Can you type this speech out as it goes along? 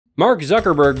Mark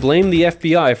Zuckerberg blamed the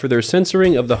FBI for their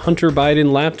censoring of the Hunter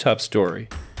Biden laptop story.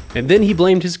 And then he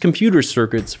blamed his computer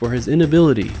circuits for his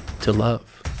inability to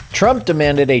love. Trump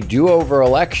demanded a do-over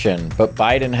election, but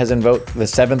Biden has invoked the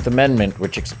 7th Amendment,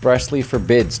 which expressly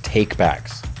forbids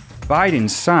take-backs. Biden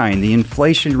signed the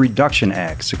Inflation Reduction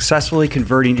Act, successfully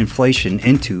converting inflation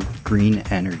into green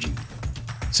energy.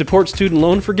 Support student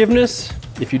loan forgiveness?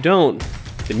 If you don't,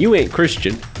 then you ain't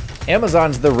Christian.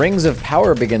 Amazon's The Rings of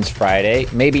Power begins Friday.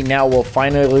 Maybe now we'll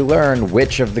finally learn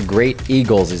which of the great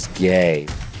eagles is gay.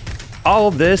 All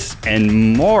of this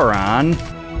and more on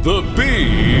The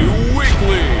Bee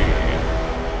Weekly.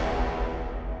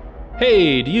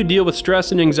 Hey, do you deal with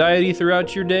stress and anxiety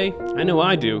throughout your day? I know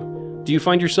I do. Do you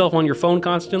find yourself on your phone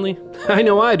constantly? I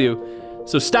know I do.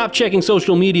 So stop checking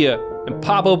social media and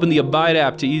pop open the Abide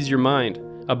app to ease your mind.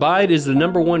 Abide is the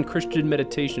 #1 Christian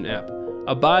meditation app.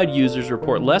 Abide users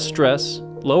report less stress,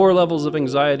 lower levels of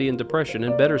anxiety and depression,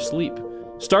 and better sleep.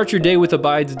 Start your day with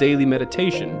Abide's daily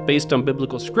meditation. Based on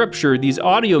biblical scripture, these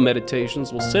audio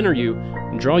meditations will center you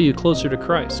and draw you closer to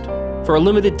Christ. For a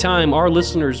limited time, our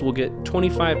listeners will get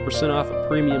 25% off a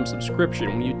premium subscription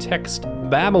when you text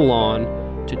Babylon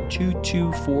to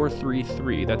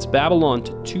 22433. That's Babylon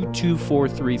to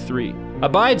 22433.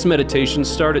 Abide's meditations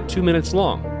start at 2 minutes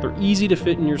long. They're easy to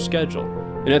fit in your schedule.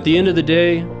 And at the end of the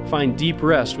day, find deep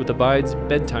rest with Abide's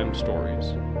bedtime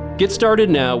stories. Get started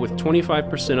now with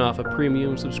 25% off a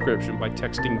premium subscription by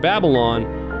texting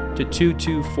Babylon to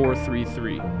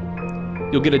 22433.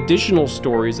 You'll get additional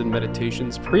stories and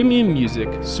meditations, premium music,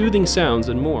 soothing sounds,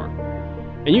 and more.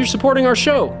 And you're supporting our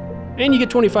show. And you get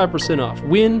 25% off.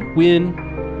 Win, win,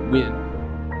 win.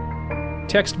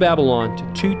 Text Babylon to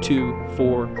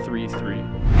 22433.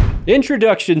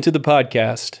 Introduction to the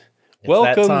podcast.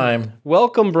 That time.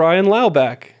 Welcome, Brian Lau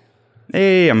back.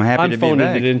 Hey, I'm happy to be back. I'm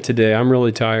phoning it in today. I'm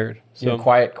really tired. So you're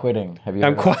quiet quitting. Have you?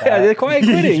 I'm quiet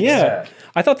quitting. Yeah.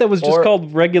 I thought that was just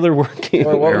called regular working.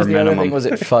 Or what was the other thing? Was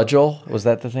it fudgel? Was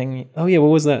that the thing? Oh yeah,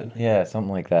 what was that? Yeah,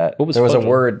 something like that. What was there was fudgel? a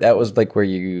word that was like where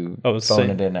you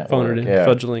phone it in at work. Yeah.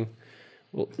 Fudgeling.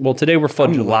 Well, today we're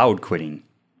fudgeling. I'm loud quitting.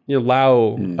 You're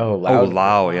Lau. Oh, loud. Oh,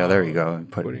 Lau. Yeah, there you go.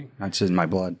 That's in my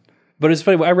blood. But it's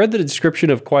funny. I read the description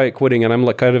of quiet quitting, and I'm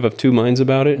like kind of two minds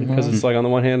about it because it's like on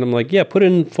the one hand, I'm like, yeah, put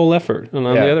in full effort, and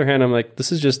on the other hand, I'm like,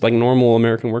 this is just like normal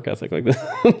American work ethic, like this.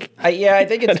 I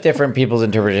think it's different people's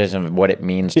interpretation of what it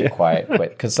means to quiet quit.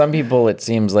 Because some people, it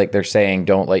seems like they're saying,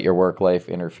 don't let your work life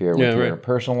interfere with your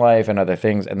personal life and other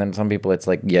things, and then some people, it's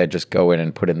like, yeah, just go in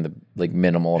and put in the like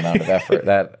minimal amount of effort.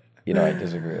 That. I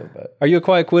disagree with that. Are you a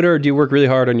quiet quitter, or do you work really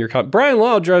hard on your Brian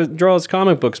Lau draws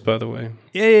comic books, by the way.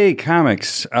 Yay,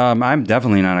 comics. I'm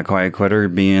definitely not a quiet quitter,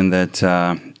 being that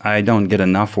I don't get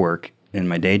enough work in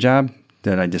my day job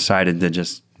that I decided to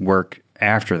just work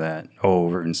after that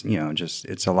over. And, just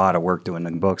it's a lot of work doing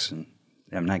the books, and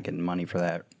I'm not getting money for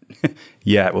that.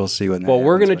 Yeah, we'll see when that happens.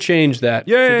 We're going to change that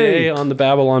today on the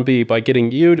Babylon Bee by getting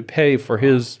you to pay for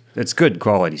his... It's good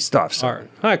quality stuff. So. All right.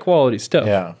 High quality stuff.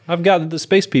 Yeah. I've got the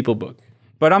Space People book.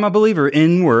 But I'm a believer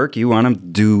in work. You can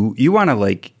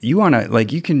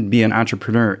be an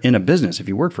entrepreneur in a business if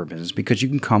you work for a business, because you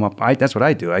can come up, that's what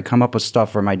I do. I come up with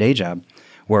stuff for my day job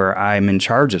where I'm in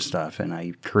charge of stuff, and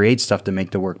I create stuff to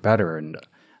make the work better, and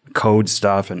code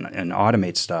stuff and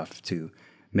automate stuff to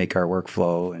make our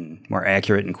workflow and more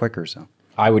accurate and quicker. So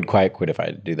I would quiet quit if I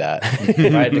had to do that.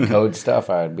 If I had to code stuff,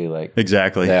 I would be like...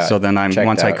 Exactly. Yeah, so then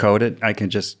once I code it, I can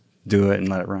just do it and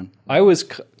let it run. I was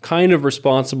kind of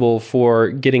responsible for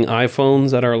getting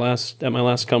iPhones at my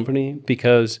last company,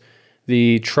 because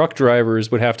the truck drivers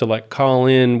would have to like call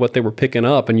in what they were picking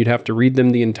up, and you'd have to read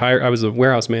them I was a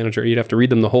warehouse manager. You'd have to read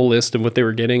them the whole list of what they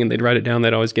were getting, and they'd write it down.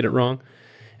 They'd always get it wrong.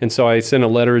 And so I sent a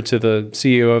letter to the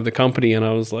CEO of the company, and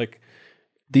I was like,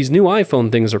 these new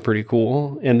iPhone things are pretty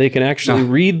cool, and they can actually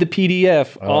read the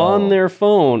PDF on their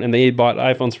phone, and they bought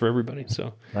iPhones for everybody.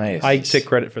 So nice. I take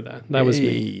credit for that. That was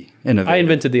me. Innovative. I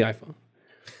invented the iPhone.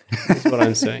 That's what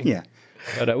I'm saying. Yeah.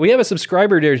 But we have a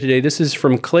subscriber dare today. This is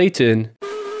from Clayton.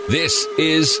 This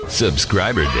is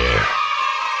Subscriber Dare.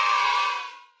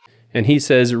 And he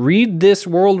says, read this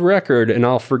world record, and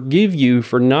I'll forgive you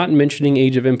for not mentioning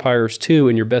Age of Empires 2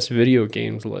 in your best video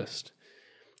games list.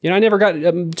 I never got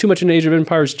too much into Age of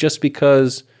Empires just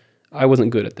because I wasn't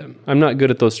good at them. I'm not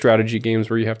good at those strategy games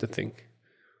where you have to think.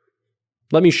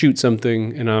 Let me shoot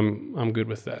something, and I'm good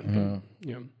with that. Mm-hmm.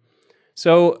 Yeah.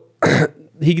 So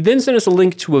he then sent us a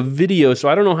link to a video. So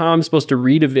I don't know how I'm supposed to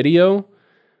read a video,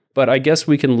 but I guess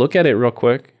we can look at it real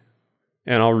quick,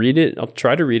 and I'll read it. I'll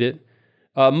try to read it.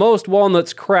 Most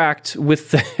walnuts cracked with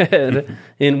the head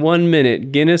in 1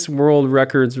 minute. Guinness World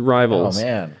Records rivals. Oh,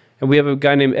 man. And we have a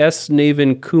guy named S.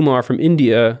 Navin Kumar from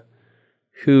India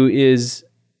who is,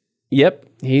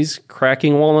 he's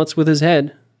cracking walnuts with his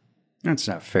head. That's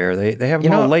not fair. They have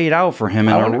them all laid out for him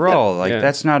in a row.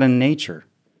 That's not in nature.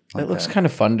 That looks kind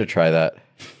of fun to try that.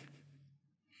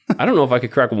 I don't know if I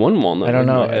could crack one walnut. I don't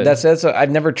know. I've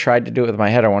never tried to do it with my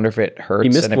head. I wonder if it hurts.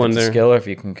 You missed and if one it's a there. skill or if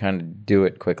you can kind of do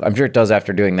it quickly. I'm sure it does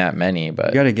after doing that many, but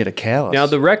You got to get a callus. Now,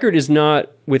 the record is not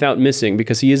without missing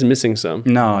because he is missing some.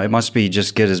 No, it must be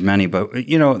just get as many. But,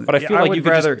 But I feel like you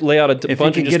could just lay out a if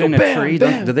bunch you and could just get go, in a bam, tree.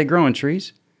 bam. Do they grow in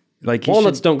trees? Like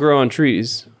Walnuts don't grow on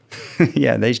trees.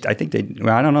 Yeah, I think they.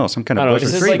 Well, I don't know. Some kind of bush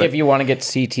this or is tree. like if you want to get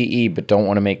CTE but don't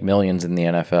want to make millions in the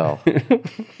NFL.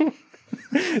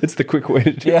 It's the quick way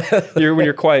to do it. When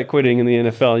you're quiet quitting in the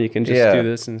NFL, you can just do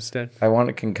this instead. I want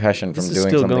a concussion from is doing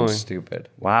still something going. stupid.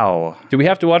 Wow. Do we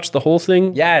have to watch the whole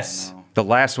thing? Yes. The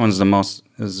last one's the most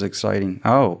exciting.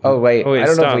 Oh, Wait. I don't know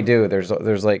if stop. we do.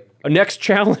 There's like A next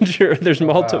challenger. There's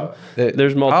multiple.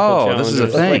 There's multiple Oh, challengers. this is a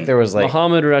looked thing. like there was like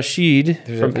Muhammad Rashid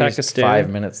there's from at least Pakistan. 5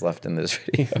 minutes left in this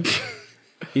video.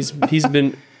 He's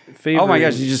been favored. Oh my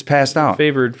gosh, you just passed out.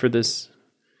 Favored for this.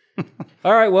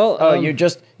 All right. Well, you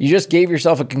just gave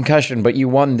yourself a concussion, but you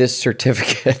won this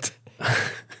certificate.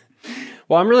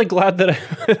 well, I'm really glad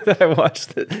that I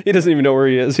watched it. He doesn't even know where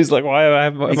he is. He's like, why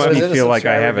am I? So is it feel like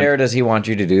I haven't. Or does he want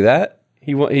you to do that?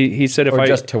 He said if Or I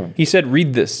just to- he said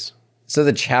read this. So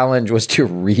the challenge was to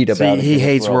read about See, it. he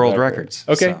hates world records.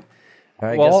 Okay. so.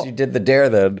 I Well- guess you did the dare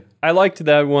then. I liked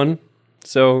that one.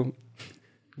 So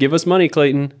give us money,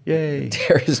 Clayton. Yay.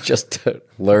 Dare is just to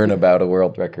learn about a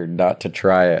world record, not to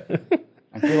try it.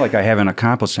 I feel like I haven't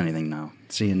accomplished anything now.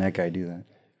 Seeing that guy do that.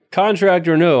 Contract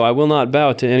or no, I will not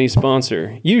bow to any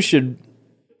sponsor. You should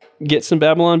get some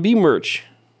Babylon Bee merch.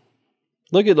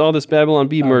 Look at all this Babylon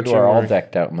Bee merch. You are all everywhere.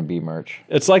 decked out in the bee merch.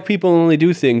 It's like people only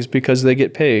do things because they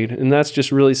get paid, and that's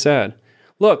just really sad.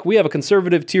 Look, we have a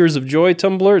Conservative Tears of Joy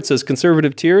Tumblr. It says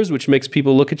Conservative Tears, which makes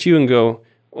people look at you and go,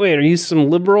 wait, are you some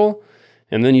liberal?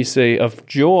 And then you say, of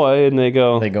joy, and they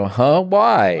go, Huh?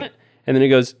 Why? and then it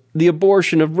goes, the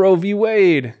abortion of Roe v.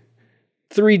 Wade.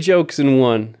 3 jokes in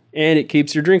one, and it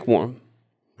keeps your drink warm.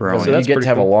 Brilliant. So that's you get pretty to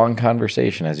have cool. a long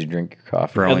conversation as you drink your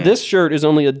coffee. Brilliant. Now, this shirt is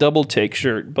only a double take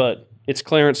shirt, but it's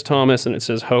Clarence Thomas, and it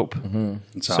says hope.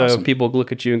 It's So awesome. people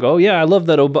look at you and go, oh, yeah, I love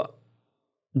that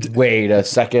Wait a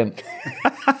second.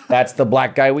 That's the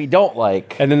black guy we don't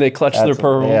like. And then they clutch their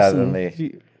pearls. Yeah, and-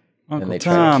 then they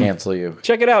try Tom. to cancel you.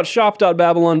 Check it out,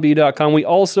 shop.babylonbee.com. We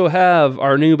also have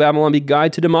our new Babylon Bee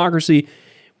Guide to Democracy.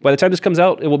 By the time this comes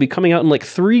out, it will be coming out in like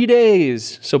 3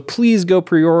 days. So please go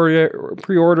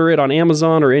pre-order it on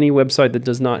Amazon or any website that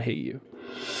does not hate you.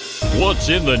 What's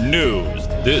in the news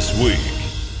this week?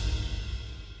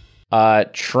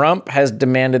 Trump has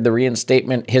demanded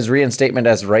his reinstatement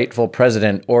as rightful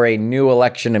president or a new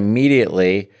election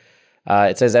immediately.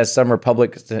 It says as some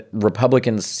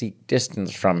Republicans seek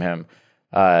distance from him.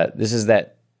 This is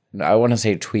that, I want to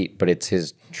say tweet, but it's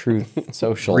his Truth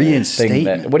Social thing.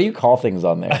 Reinstatement. What do you call things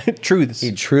on there? Truths.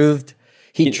 He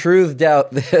truthed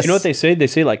out this. You know what they say? They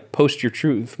say like post your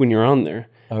truth when you're on there.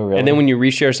 Oh, really? And then when you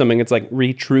reshare something, it's like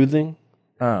retruthing.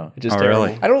 Oh. It's just Oh, terrible.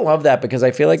 really? I don't love that because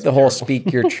I feel like the whole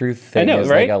speak your truth thing know, is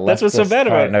right? like a That's what's so leftist bad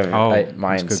about kind it. of that's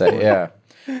mindset. good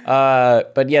Yeah.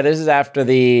 But yeah, this is after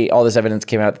all this evidence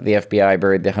came out that the FBI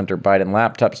buried the Hunter Biden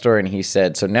laptop story, and he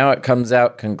said, so now it comes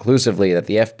out conclusively that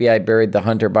the FBI buried the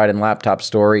Hunter Biden laptop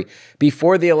story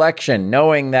before the election,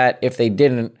 knowing that if they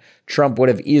didn't, Trump would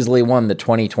have easily won the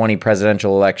 2020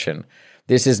 presidential election.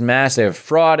 This is massive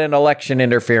fraud and election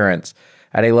interference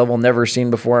at a level never seen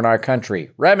before in our country.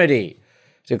 Remedy: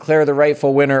 declare the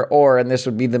rightful winner, or, and this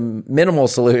would be the minimal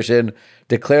solution,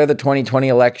 declare the 2020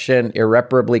 election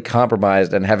irreparably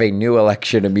compromised and have a new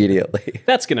election immediately.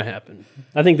 That's going to happen.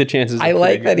 I think the chances are I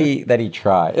like pretty good. that he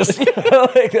tries.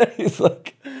 I like that he's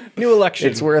like, New election.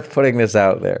 it's worth putting this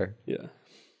out there. Yeah.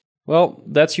 Well,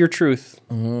 that's your truth,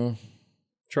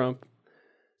 Trump.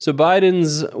 So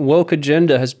Biden's woke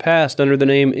agenda has passed under the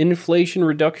name Inflation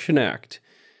Reduction Act,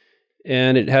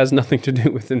 and it has nothing to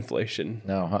do with inflation.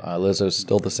 No, Lizzo's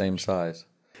still the same size.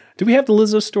 Do we have the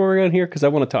Lizzo story on here? Because I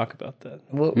want to talk about that.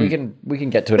 Well, we can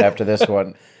get to it after this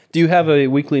one. Do you have a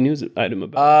weekly news item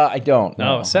about I don't. it?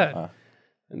 No, Oh, sad.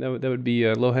 And that would be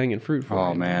low-hanging fruit for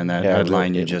Oh you. man, that Yeah,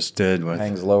 headline it you just did with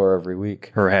hangs lower every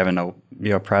week. her having to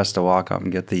be oppressed to walk up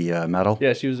and get the medal.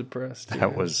 Yeah, she was oppressed.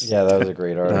 That was Yeah, that was a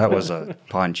great article. that was a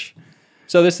punch.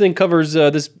 So this thing covers,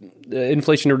 this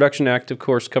Inflation Reduction Act, of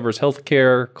course, covers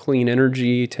healthcare, clean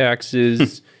energy,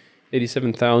 taxes,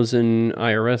 87,000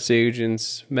 IRS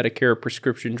agents, Medicare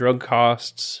prescription drug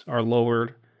costs are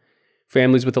lowered.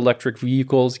 Families with electric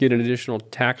vehicles get an additional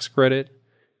tax credit.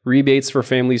 Rebates for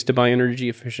families to buy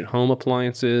energy-efficient home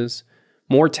appliances.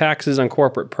 More taxes on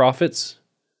corporate profits.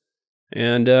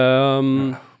 And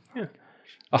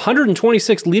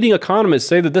 126 leading economists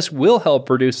say that this will help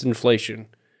reduce inflation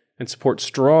and support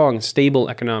strong, stable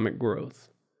economic growth.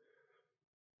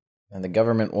 And the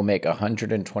government will make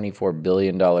 $124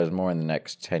 billion more in the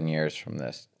next 10 years from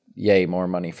this. Yay, more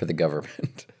money for the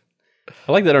government.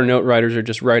 I like that our note writers are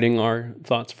just writing our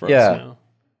thoughts for us now.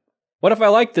 What if I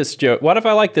like this joke? What if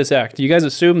I like this act? Do you guys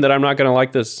assume that I'm not going to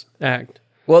like this act?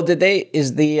 Well,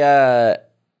 isn't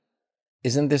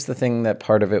this the thing that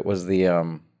part of it was the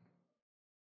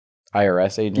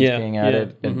IRS agents being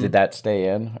added? And did that stay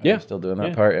in? Are they still doing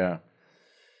that part? Yeah.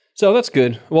 So that's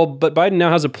good. Well, but Biden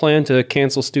now has a plan to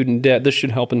cancel student debt. This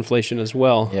should help inflation as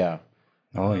well. Yeah.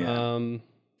 Oh, yeah.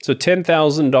 So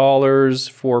 $10,000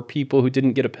 for people who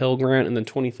didn't get a Pell Grant, and then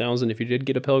 $20,000 if you did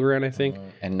get a Pell Grant, I think.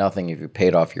 And nothing if you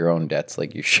paid off your own debts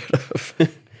like you should have.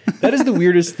 That is the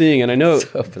weirdest thing, and I know...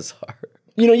 So bizarre.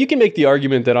 You know, you can make the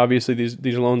argument that obviously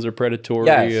these loans are predatory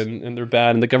and they're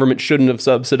bad, and the government shouldn't have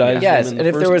subsidized them in the and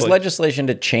if first there was place. legislation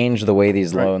to change the way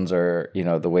these loans are,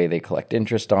 the way they collect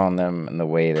interest on them and the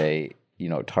way they,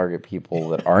 target people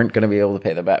that aren't going to be able to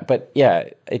pay them back. But yeah,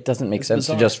 it doesn't make sense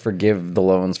to just forgive the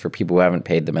loans for people who haven't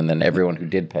paid them, and then everyone who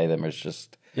did pay them is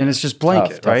just... And it's just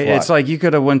blanket, tough right? luck. It's like you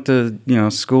could have went to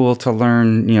school to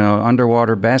learn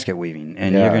underwater basket weaving,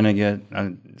 and you're going to get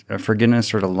a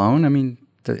forgiveness or a loan. I mean,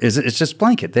 it's just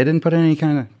blanket. They didn't put any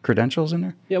kind of credentials in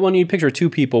there. Yeah, when you picture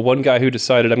two people, one guy who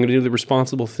decided I'm going to do the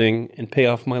responsible thing and pay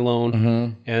off my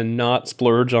loan and not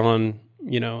splurge on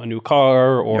a new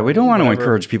car or we don't want whatever. to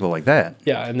encourage people like that.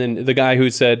 Yeah, and then the guy who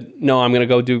said, "No, I'm going to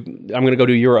go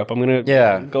do Europe. I'm going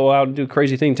to go out and do a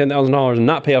crazy thing, $10,000 and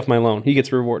not pay off my loan." He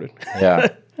gets rewarded. Yeah.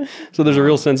 So there's a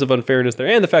real sense of unfairness there,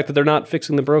 and the fact that they're not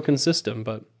fixing the broken system.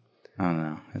 But I don't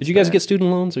know. Did you guys get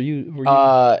student loans? Were you?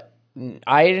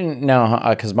 I didn't know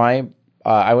because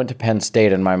I went to Penn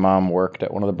State and my mom worked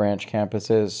at one of the branch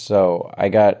campuses, so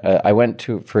I went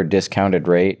for a discounted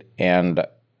rate, and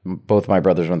both my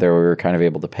brothers went there. We were kind of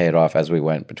able to pay it off as we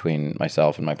went between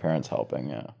myself and my parents helping.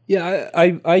 Yeah. Yeah,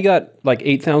 I got like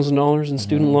 $8,000 in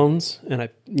student loans, and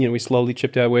we slowly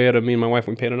chipped away at it. Me and my wife,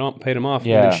 we paid them off.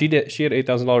 Yeah. And then she had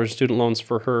 $8,000 in student loans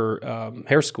for her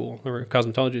hair school, her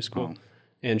cosmetology school,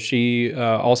 and we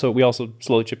also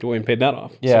slowly chipped away and paid that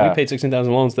off. Yeah. So we paid $16,000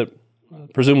 loans that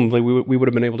presumably we would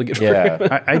have been able to get free.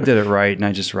 Yeah. I did it right, and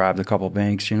I just robbed a couple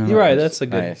banks. You're right. That's a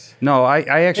good. Nice. No, I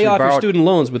actually Pay off your borrowed student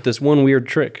loans with this one weird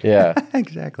trick. Yeah.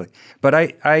 exactly. But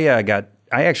I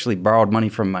actually borrowed money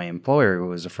from my employer, who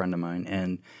was a friend of mine,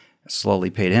 and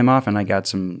slowly paid him off, and I got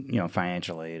some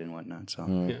financial aid and whatnot.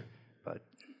 So, but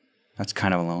that's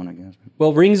kind of a loan, I guess.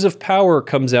 Well, Rings of Power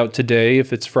comes out today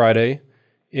if it's Friday.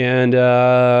 And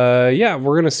we're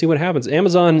going to see what happens.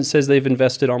 Amazon says they've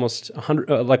invested almost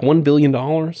 $1 billion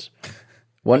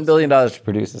 $1 billion to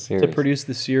produce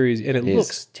the series. And it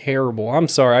looks terrible. I'm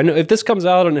sorry. I know if this comes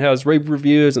out and it has rave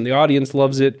reviews and the audience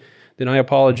loves it, then I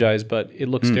apologize, but it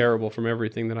looks terrible from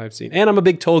everything that I've seen. And I'm a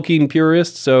big Tolkien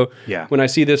purist, so when I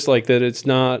see this, like that it's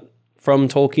not from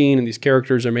Tolkien and these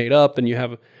characters are made up, and you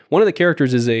have one of the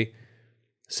characters is a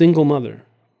single mother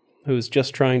who is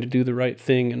just trying to do the right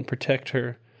thing and protect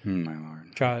her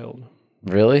child.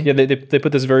 Really? Yeah, they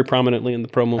put this very prominently in the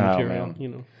promo material.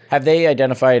 Have they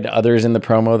identified others in the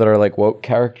promo that are like woke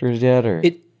characters yet? Or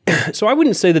so I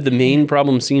wouldn't say that the main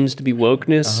problem seems to be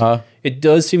wokeness. It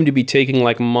does seem to be taking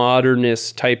like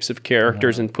modernist types of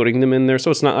characters and putting them in there.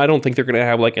 So it's not. I don't think they're going to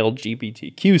have like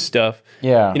LGBTQ stuff.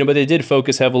 Yeah. But they did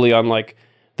focus heavily on like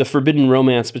the forbidden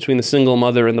romance between the single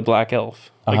mother and the black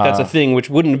elf. Like that's a thing which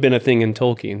wouldn't have been a thing in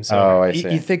Tolkien. So. I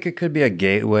see. You think it could be a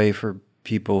gateway for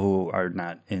people who are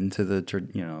not into the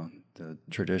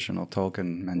traditional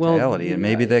Tolkien mentality, and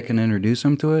maybe they can introduce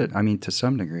them to it? I mean, to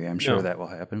some degree, I'm sure that will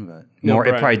happen, but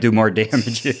it probably do more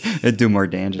damage. It'd do more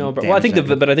damage. I think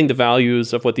the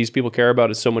values of what these people care about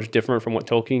is so much different from what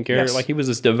Tolkien cared. Yes. Like he was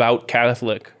this devout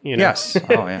Catholic. Yes.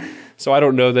 Oh yeah. So I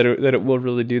don't know that it will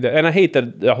really do that, and I hate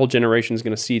that the whole generation is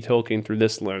going to see Tolkien through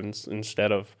this lens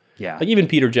instead of like even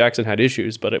Peter Jackson had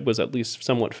issues, but it was at least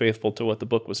somewhat faithful to what the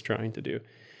book was trying to do.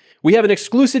 We have an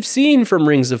exclusive scene from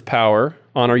Rings of Power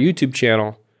on our YouTube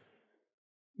channel.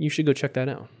 You should go check that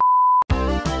out.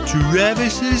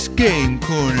 Travis's Game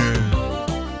Corner.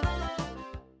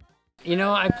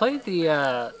 I played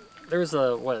there was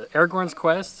Aragorn's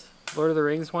Quest, Lord of the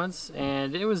Rings once,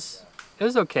 and it was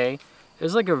okay. It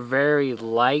was like a very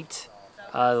light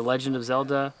The Legend of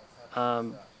Zelda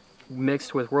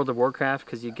mixed with World of Warcraft,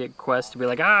 because you get quests to be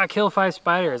like, kill 5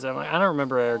 spiders. I'm like, I don't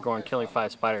remember Aragorn killing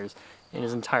 5 spiders in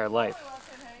his entire life.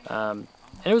 And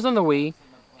it was on the Wii,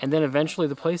 and then eventually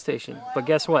the PlayStation. But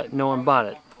guess what? No one bought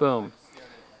it. Boom.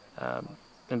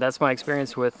 And that's my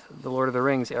experience with The Lord of the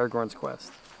Rings, Aragorn's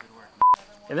Quest.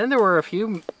 And then there were a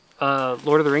few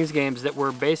Lord of the Rings games that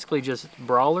were basically just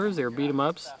brawlers. They were beat 'em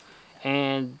ups,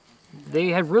 and they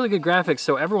had really good graphics,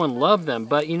 so everyone loved them.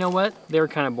 But you know what? They were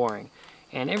kind of boring.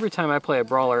 And every time I play a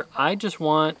brawler, I just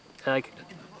want like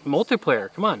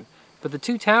multiplayer. Come on. But the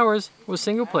Two Towers was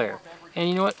single player, and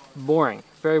you know what? Boring.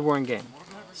 Very boring game.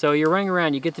 So you're running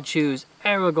around. You get to choose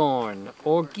Aragorn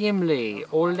or Gimli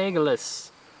or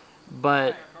Legolas,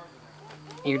 but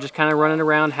you're just kind of running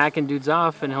around hacking dudes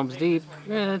off in Helm's Deep.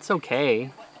 It's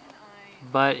okay.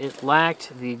 But it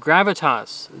lacked the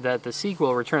gravitas that the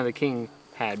sequel, Return of the King,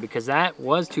 had, because that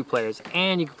was 2 players,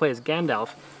 and you could play as Gandalf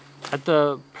at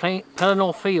the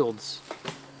Pelennor Fields.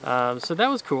 So that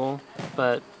was cool,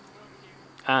 but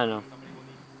I don't know.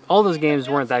 All those games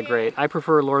weren't that great. I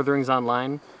prefer Lord of the Rings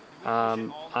Online.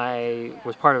 I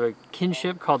was part of a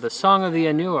kinship called the Song of the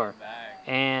Anur,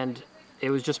 and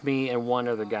it was just me and one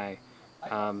other guy.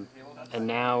 And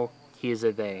now he is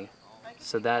a they.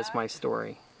 So that's my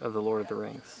story of the Lord of the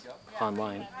Rings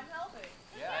online.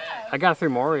 I got through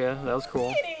Moria. That was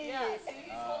cool.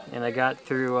 And I got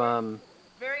through,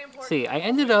 see, I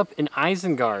ended up in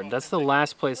Isengard. That's the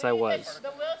last place I was. The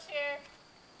wheelchair.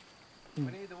 We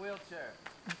need the wheelchair.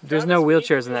 There's no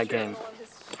wheelchairs in that game.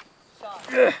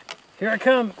 Here I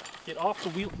come. Get off the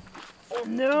wheel. Oh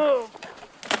no!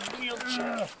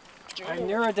 Wheelchair. I'm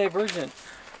neurodivergent.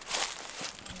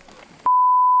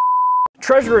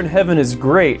 Treasure in heaven is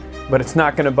great, but it's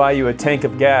not going to buy you a tank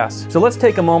of gas. So let's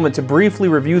take a moment to briefly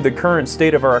review the current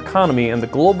state of our economy and the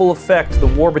global effect the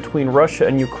war between Russia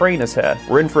and Ukraine has had.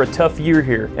 We're in for a tough year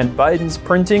here, and Biden's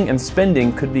printing and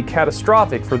spending could be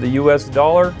catastrophic for the US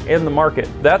dollar and the market.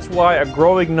 That's why a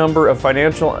growing number of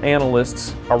financial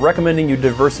analysts are recommending you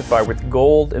diversify with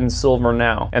gold and silver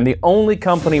now. And the only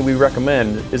company we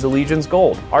recommend is Allegiance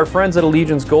Gold. Our friends at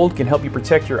Allegiance Gold can help you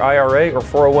protect your IRA or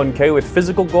 401k with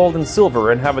physical gold and silver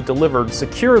and have it delivered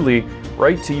securely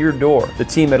right to your door. The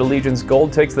team at Allegiance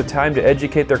Gold takes the time to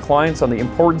educate their clients on the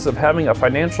importance of having a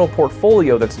financial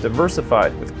portfolio that's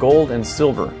diversified with gold and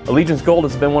silver. Allegiance Gold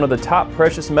has been one of the top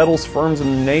precious metals firms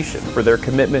in the nation for their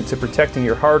commitment to protecting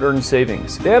your hard-earned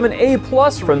savings. They have an A+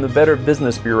 from the Better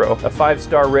Business Bureau, a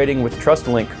 5-star rating with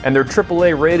TrustLink, and they're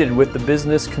AAA rated with the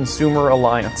Business Consumer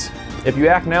Alliance. If you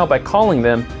act now by calling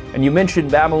them and you mention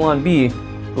Babylon Bee,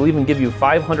 they'll even give you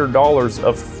 $500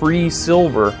 of free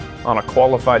silver on a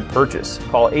qualified purchase.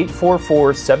 Call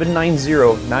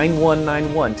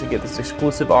 844-790-9191 to get this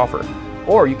exclusive offer.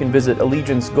 Or you can visit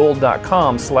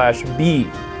allegiancegold.com/B.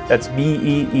 That's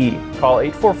B-E-E. Call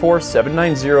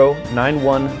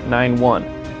 844-790-9191.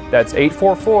 That's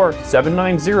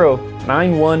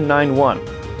 844-790-9191.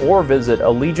 Or visit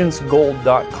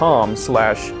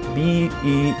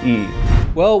allegiancegold.com/BEE.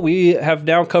 Well, we have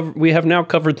now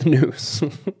covered the news.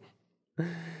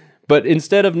 But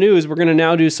instead of news, we're going to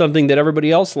now do something that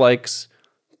everybody else likes: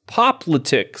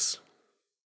 POPlitics.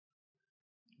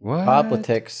 What?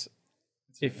 POPlitics.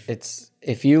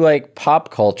 If you like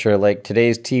pop culture, like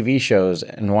today's TV shows,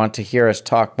 and want to hear us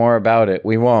talk more about it,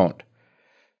 we won't.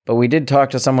 But we did talk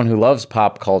to someone who loves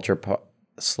pop culture /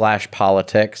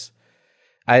 politics.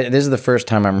 This is the first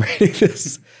time I'm reading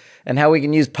this. And how we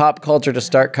can use pop culture to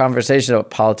start conversations about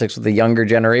politics with the younger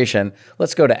generation.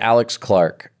 Let's go to Alex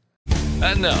Clark.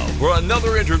 And now for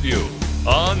another interview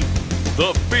on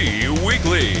The Bee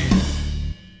Weekly.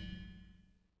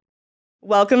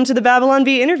 Welcome to the Babylon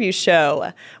Bee interview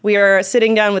show. We are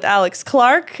sitting down with Alex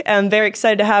Clark. I'm very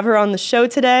excited to have her on the show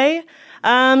today.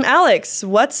 Alex,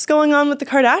 what's going on with the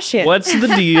Kardashians? What's the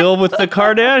deal with the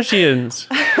Kardashians?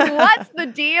 What's the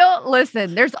deal?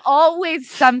 Listen, there's always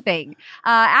something.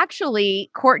 Actually,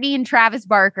 Kourtney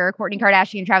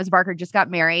Kardashian and Travis Barker just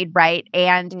got married, right?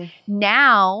 And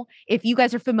now, if you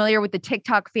guys are familiar with the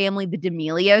TikTok family, the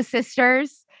D'Amelio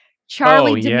sisters,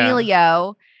 Charli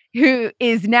D'Amelio, who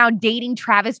is now dating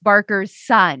Travis Barker's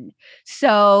son.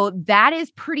 So that is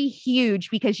pretty huge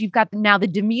because you've got now the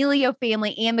D'Amelio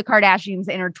family and the Kardashians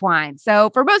intertwined. So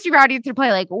for most of your audience, they're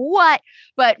probably like, what?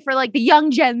 But for like the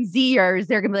young Gen Zers,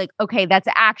 they're going to be like, okay, that's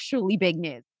actually big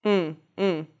news.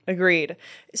 Agreed.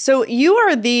 So you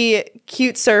are the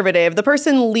cute-servative, the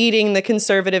person leading the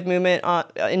conservative movement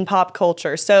in pop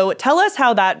culture. So tell us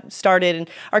how that started. And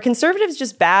are conservatives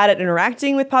just bad at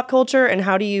interacting with pop culture? And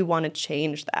how do you want to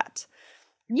change that?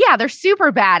 Yeah, they're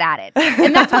super bad at it.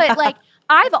 And that's what,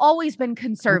 I've always been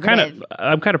conservative.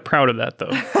 I'm kind of proud of that, though.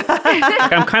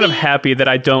 I'm kind of happy that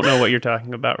I don't know what you're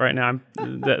talking about right now.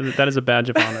 That is a badge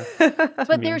of honor.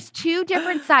 But there's two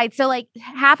different sides. So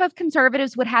half of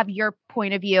conservatives would have your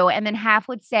point of view. And then half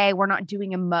would say we're not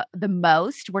doing the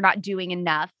most. We're not doing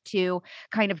enough to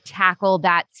kind of tackle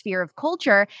that sphere of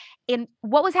culture. And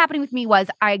what was happening with me was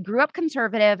I grew up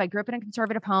conservative. I grew up in a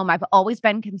conservative home. I've always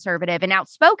been conservative and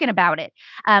outspoken about it.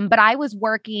 But I was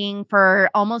working for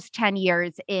almost 10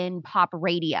 years in pop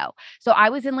radio. So I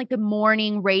was in like the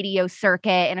morning radio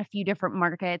circuit in a few different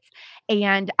markets.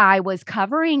 And I was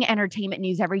covering entertainment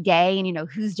news every day and,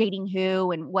 who's dating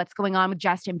who and what's going on with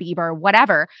Justin Bieber,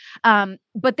 whatever.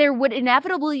 But there would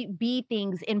inevitably be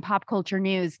things in pop culture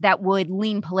news that would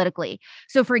lean politically.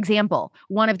 So for example,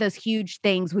 one of those huge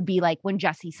things would be like when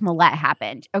Jussie Smollett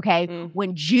happened. Okay.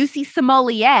 When Juicy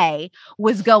Sommelier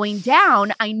was going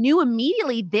down, I knew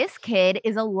immediately this kid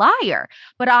is a liar.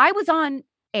 But I was on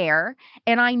air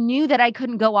and I knew that I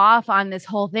couldn't go off on this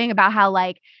whole thing about how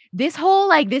this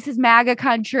is MAGA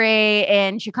country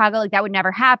in Chicago, that would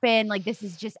never happen. This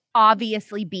is just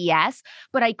obviously BS.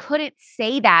 But I couldn't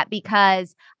say that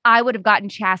because I would have gotten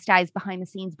chastised behind the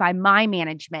scenes by my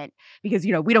management because,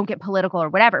 we don't get political or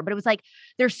whatever. But it was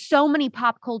there's so many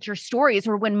pop culture stories,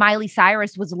 or when Miley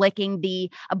Cyrus was licking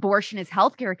the abortion is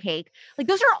healthcare cake.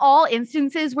 Those are all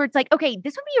instances where it's okay,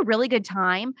 this would be a really good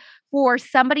time for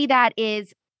somebody that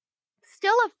is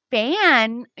still a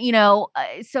fan,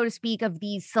 so to speak, of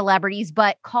these celebrities,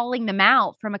 but calling them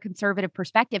out from a conservative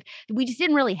perspective. We just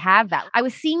didn't really have that. I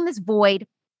was seeing this void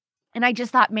and I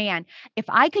just thought, man, if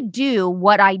I could do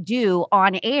what I do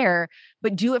on air,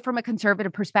 but do it from a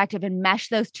conservative perspective and mesh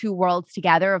those two worlds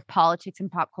together of politics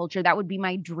and pop culture, that would be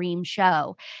my dream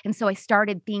show. And so I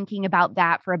started thinking about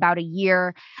that for about a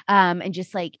year and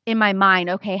just in my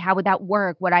mind, okay, how would that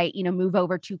work? Would I, move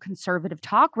over to conservative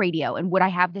talk radio? And would I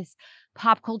have this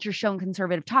pop culture show and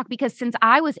conservative talk? Because since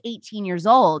I was 18 years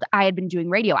old, I had been doing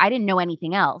radio. I didn't know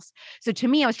anything else. So to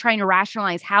me, I was trying to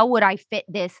rationalize how would I fit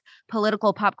this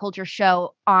political pop culture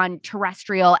show on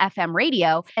terrestrial FM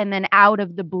radio? And then out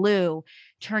of the blue,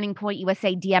 Turning Point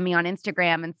USA DM'd me on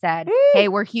Instagram and said, hey,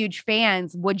 we're huge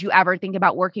fans. Would you ever think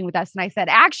about working with us? And I said,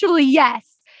 actually,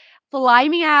 yes. Fly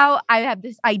me out. I have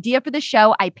this idea for the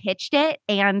show. I pitched it.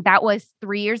 And that was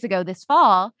 3 years ago this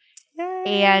fall.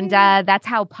 Yay. And that's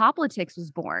how POPlitics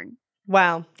was born.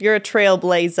 Wow, you're a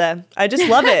trailblazer. I just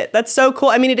love it. That's so cool.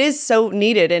 I mean, it is so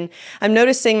needed. And I'm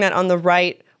noticing that on the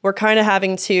right, we're kind of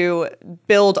having to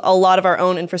build a lot of our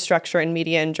own infrastructure in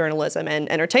media and journalism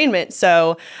and entertainment.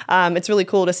 So it's really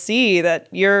cool to see that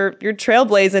you're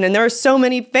trailblazing, and there are so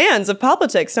many fans of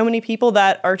POPlitics, so many people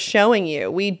that are showing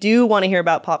you. We do want to hear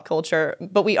about pop culture,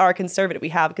 but we are conservative. We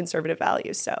have conservative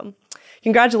values. So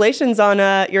congratulations on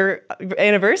your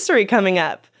anniversary coming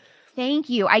up. Thank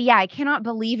you. I cannot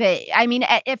believe it. I mean,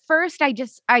 at first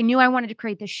I knew I wanted to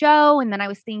create the show. And then I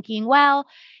was thinking, well,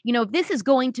 if this is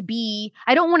going to be,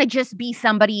 I don't want to just be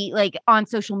somebody on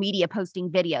social media posting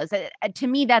videos. To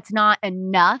me, that's not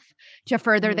enough to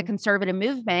further the conservative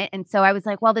movement. And so I was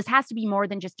like, well, this has to be more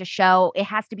than just a show. It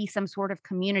has to be some sort of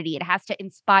community. It has to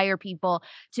inspire people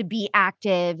to be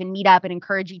active and meet up and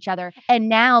encourage each other. And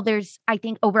now there's, I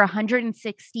think, over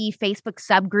 160 Facebook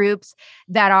subgroups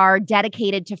that are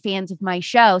dedicated to fans of my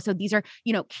show. So these are,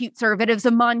 cute conservatives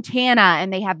of Montana,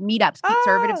 and they have meetups, cute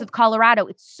conservatives of Colorado.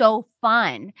 It's so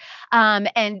fun.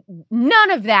 And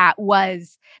none of that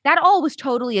all was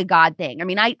totally a God thing. I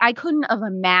mean, I couldn't have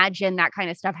imagined that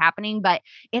kind of stuff happening, but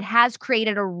it has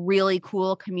created a really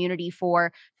cool community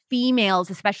for females,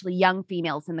 especially young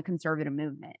females in the conservative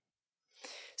movement.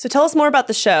 So tell us more about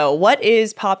the show. What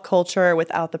is pop culture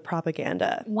without the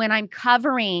propaganda? When I'm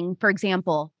covering, for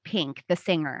example, Pink, the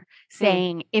singer,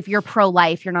 saying, if you're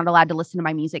pro-life, you're not allowed to listen to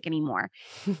my music anymore.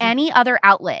 Any other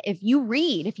outlet, if you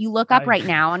look up right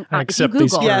now on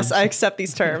Google. Yes, I accept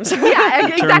these terms. Yeah,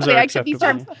 exactly. I accept these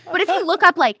terms. But if you look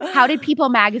up, how did People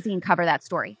Magazine cover that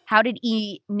story? How did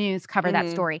E! News cover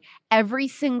that story? Every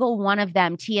single one of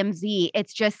them, TMZ,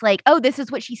 it's just oh, this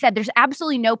is what she said. There's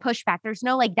absolutely no pushback. There's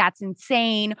no that's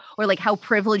insane, or how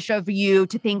privileged of you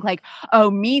to think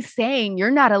oh, me saying you're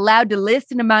not allowed to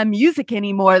listen to my music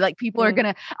anymore. People are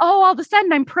gonna, all of a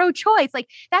sudden I'm pro-choice.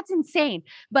 That's insane.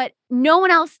 But no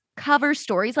one else covers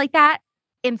stories like that.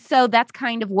 And so that's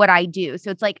kind of what I do.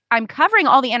 So it's I'm covering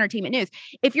all the entertainment news.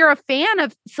 If you're a fan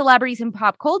of celebrities and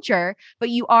pop culture, but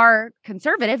you are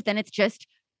conservative, then it's just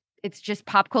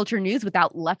pop culture news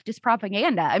without leftist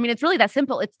propaganda. I mean, it's really that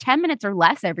simple. It's 10 minutes or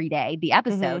less every day, the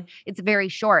episode. It's very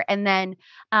short. And then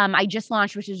I just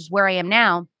launched, which is where I am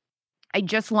now, I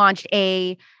just launched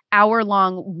a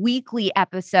hour-long weekly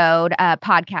episode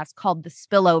podcast called The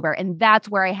Spillover. And that's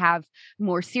where I have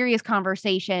more serious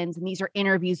conversations. And these are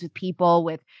interviews with people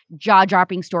with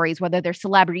jaw-dropping stories, whether they're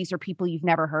celebrities or people you've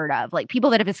never heard of,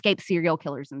 people that have escaped serial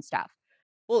killers and stuff.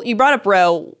 Well, you brought up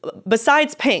Roe.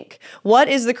 Besides Pink, what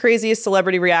is the craziest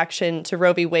celebrity reaction to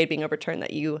Roe v. Wade being overturned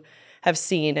that you have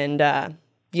seen? And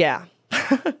yeah.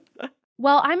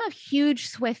 Well, I'm a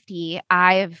huge Swiftie.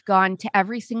 I've gone to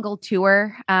every single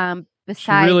tour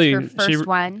besides her first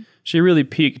one. She really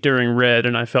peaked during Red,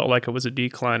 and I felt like it was a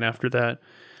decline after that.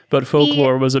 But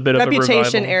Folklore was a bit of a revival.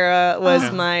 Reputation era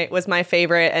was my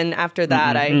favorite, and after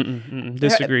that,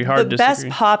 disagree. The best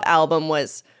pop album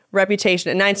was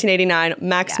Reputation in 1989.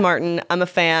 Max Martin, I'm a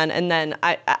fan, and then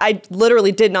I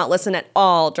literally did not listen at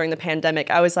all during the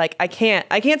pandemic. I was like, I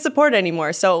can't support it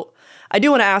anymore. So I do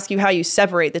want to ask you how you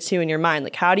separate the two in your mind.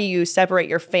 Like, how do you separate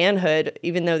your fanhood,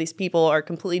 even though these people are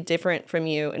completely different from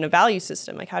you in a value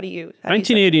system? Like, how do you?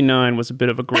 1989 was a bit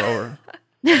of a grower.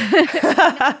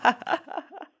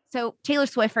 So Taylor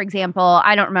Swift, for example,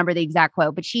 I don't remember the exact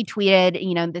quote, but she tweeted,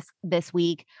 you know, this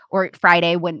week or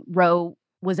Friday when Roe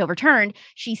was overturned,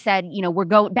 she said, you know, we're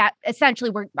going back,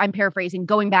 essentially, I'm paraphrasing,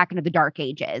 going back into the dark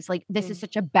ages. Like, this is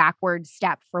such a backward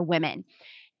step for women.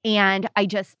 And I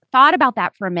just thought about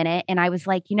that for a minute. And I was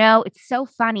like, you know, it's so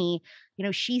funny. You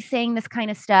know, she's saying this kind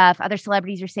of stuff. Other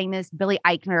celebrities are saying this. Billy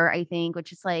Eichner, I think,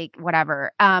 which is like,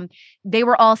 whatever. They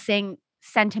were all saying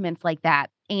sentiments like that.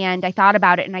 And I thought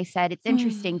about it and I said, it's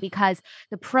interesting because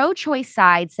the pro-choice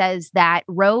side says that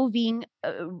Roe being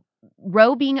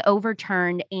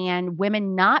overturned and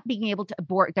women not being able to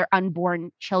abort their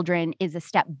unborn children is a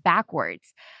step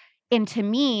backwards. And to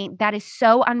me, that is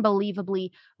so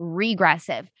unbelievably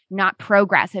regressive, not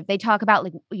progressive. They talk about,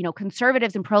 like, you know,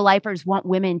 conservatives and pro-lifers want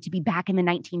women to be back in the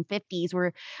 1950s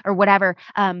or whatever,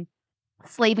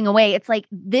 slaving away. It's like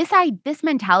this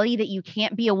mentality that you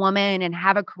can't be a woman and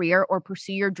have a career or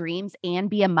pursue your dreams and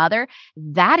be a mother,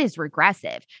 that is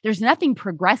regressive. There's nothing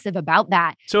progressive about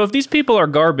that. So if these people are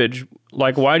garbage,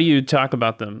 like, why do you talk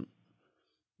about them?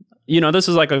 You know, this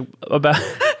is like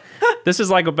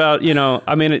about, you know,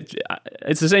 I mean,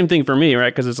 it's the same thing for me,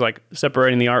 right? Because it's like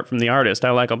separating the art from the artist. I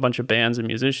like a bunch of bands and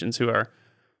musicians who are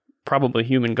probably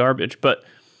human garbage, but,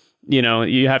 you know,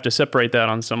 you have to separate that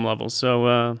on some level.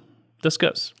 So,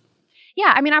 discuss.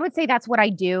 Yeah, I mean, I would say that's what I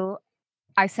do.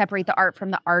 I separate the art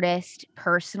from the artist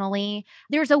personally.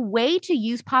 There's a way to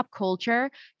use pop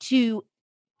culture to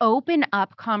open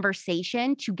up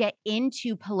conversation, to get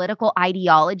into political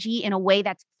ideology in a way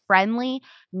that's friendly,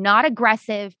 not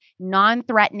aggressive,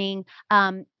 non-threatening,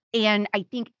 and I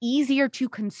think easier to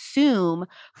consume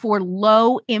for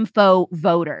low info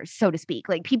voters, so to speak.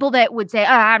 Like people that would say,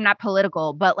 I'm not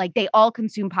political, but like they all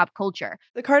consume pop culture.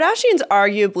 The Kardashians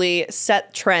arguably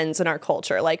set trends in our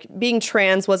culture. Like being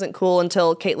trans wasn't cool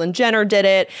until Caitlyn Jenner did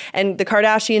it. And the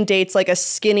Kardashian dates like a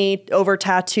skinny,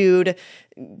 over-tattooed,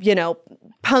 you know,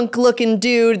 punk-looking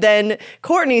dude. Then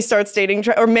Kourtney starts dating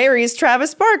or marries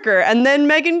Travis Barker. And then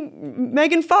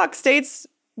Megan Fox dates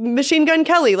Machine Gun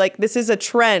Kelly. Like, this is a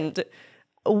trend.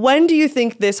 When do you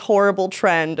think this horrible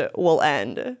trend will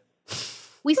end?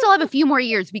 We still have a few more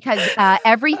years because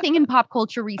everything in pop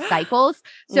culture recycles.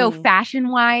 So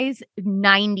fashion-wise,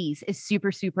 90s is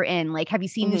super, super in. Like, have you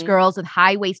seen these girls with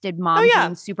high-waisted mom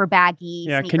jeans, super baggy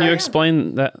sneakers? Can you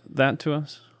explain that to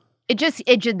us? This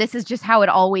is just how it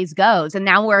always goes. And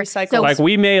now we're recycled. So, like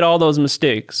we made all those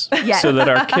mistakes so that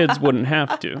our kids wouldn't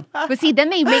have to. But see, then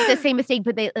they make the same mistake,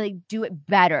 but they like do it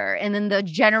better. And then the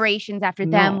generations after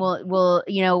them will,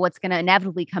 you know, what's going to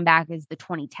inevitably come back is the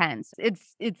 2010s.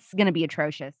 It's going to be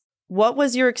atrocious. What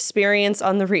was your experience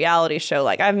on the reality show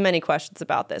like? I have many questions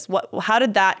about this. How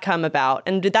did that come about?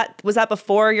 And was that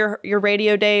before your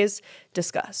radio days?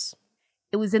 Discuss.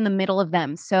 It was in the middle of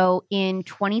them. So in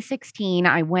 2016,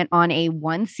 I went on a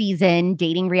 1-season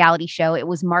dating reality show. It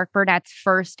was Mark Burnett's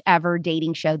first ever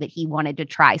dating show that he wanted to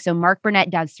try. So Mark Burnett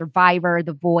does Survivor,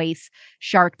 The Voice,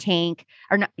 Shark Tank,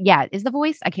 is The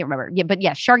Voice? I can't remember. Yeah, but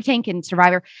yeah, Shark Tank and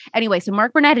Survivor. Anyway, so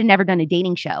Mark Burnett had never done a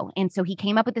dating show. And so he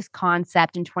came up with this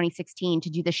concept in 2016 to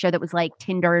do this show that was like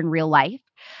Tinder in real life,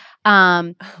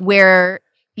 where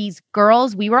these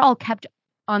girls, we were all kept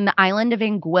on the island of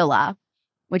Anguilla,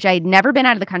 which I had never been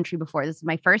out of the country before. This is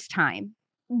my first time.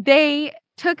 They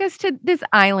took us to this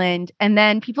island, and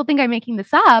then people think I'm making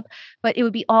this up, but it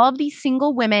would be all of these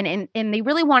single women, and they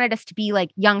really wanted us to be like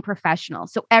young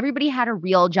professionals. So everybody had a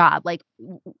real job. Like,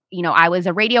 you know, I was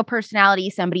a radio personality,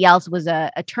 somebody else was a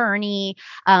attorney.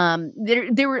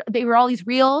 They were all these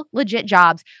real legit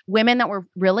jobs, women that were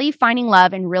really finding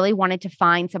love and really wanted to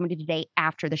find someone to date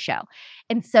after the show.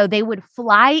 And so they would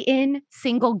fly in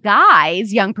single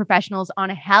guys, young professionals,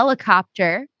 on a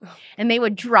helicopter, and they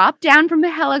would drop down from the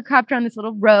helicopter on this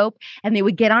little rope, and they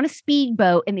would get on a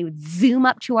speedboat, and they would zoom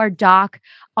up to our dock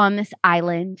on this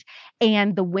island.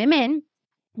 And the women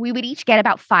We would each get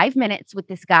about 5 minutes with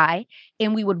this guy,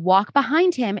 and we would walk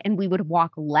behind him, and we would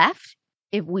walk left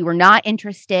if we were not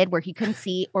interested, where he couldn't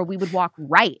see, or we would walk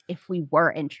right if we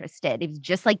were interested. It was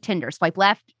just like Tinder. Swipe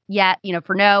left,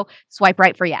 for no, swipe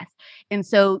right for yes. And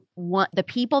so the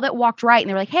people that walked right and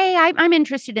they were like, hey, I'm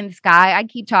interested in this guy. I'd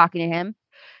keep talking to him.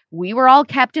 We were all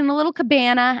kept in a little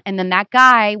cabana. And then that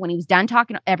guy, when he was done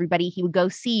talking to everybody, he would go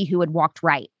see who had walked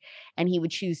right. And he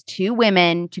would choose 2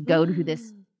 women to go to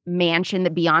this mansion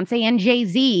that Beyonce and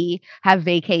Jay-Z have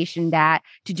vacationed at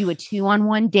to do a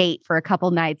 2-on-1 date for a couple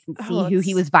nights and see who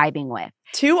he was vibing with.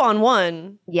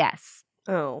 2-on-1? Yes.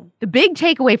 Oh. The big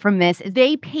takeaway from this is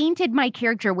they painted my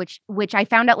character, which I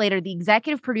found out later, the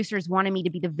executive producers wanted me to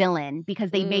be the villain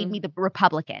because they made me the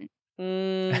Republican.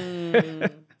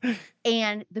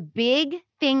 And the big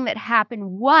thing that happened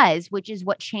which is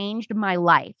what changed my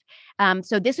life.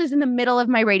 So this was in the middle of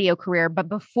my radio career, but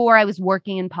before I was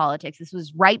working in politics. This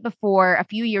was a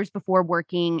few years before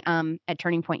working at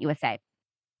Turning Point USA.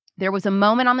 There was a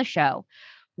moment on the show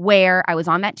where I was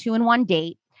on that 2-on-1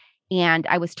 date and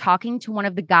I was talking to one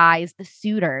of the guys, the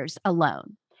suitors,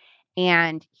 alone.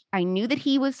 And I knew that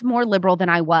he was more liberal than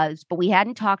I was, but we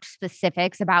hadn't talked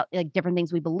specifics about like different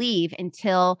things we believe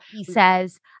until he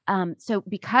says, so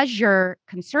because you're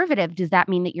conservative, does that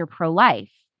mean that you're pro-life?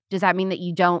 Does that mean that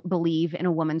you don't believe in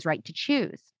a woman's right to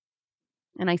choose?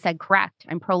 And I said, correct.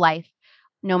 I'm pro-life,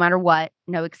 no matter what,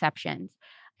 no exceptions.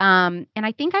 And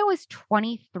I think I was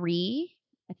 23,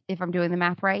 if I'm doing the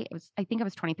math right. I think I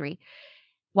was 23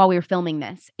 while we were filming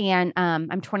this. And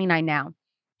I'm 29 now.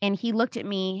 And he looked at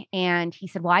me and he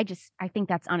said, well, I think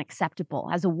that's unacceptable.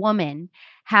 As a woman,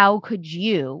 how could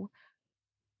you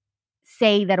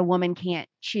say that a woman can't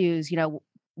choose,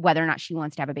 whether or not she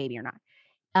wants to have a baby or not?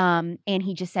 And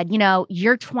he just said,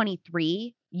 you're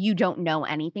 23. You don't know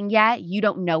anything yet. You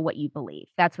don't know what you believe.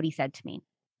 That's what he said to me.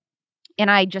 And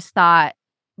I just thought,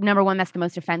 number one, that's the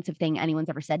most offensive thing anyone's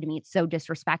ever said to me. It's so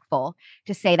disrespectful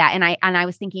to say that. And I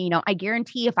was thinking, I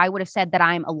guarantee if I would have said that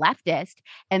I'm a leftist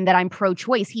and that I'm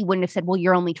pro-choice, he wouldn't have said, well,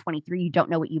 you're only 23. You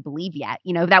don't know what you believe yet.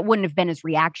 That wouldn't have been his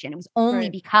reaction. It was only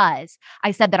because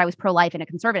I said that I was pro-life and a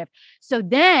conservative. So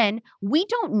then we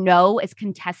don't know as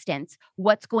contestants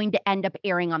what's going to end up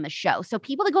airing on the show. So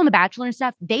people that go on The Bachelor and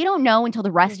stuff, they don't know until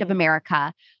the rest of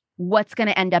America what's going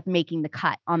to end up making the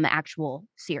cut on the actual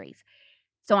series.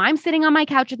 So I'm sitting on my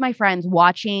couch with my friends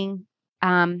watching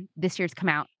this year's come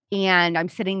out, and I'm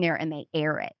sitting there and they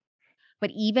air it. But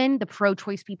even the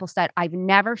pro-choice people said, I've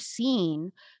never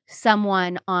seen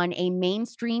someone on a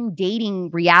mainstream dating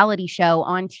reality show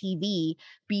on TV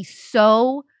be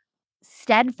so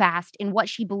steadfast in what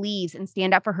she believes and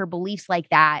stand up for her beliefs like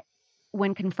that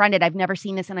when confronted. I've never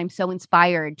seen this, and I'm so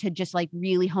inspired to just like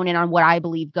really hone in on what I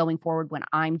believe going forward when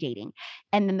I'm dating.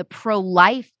 And then the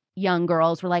pro-life young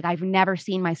girls were like, I've never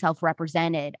seen myself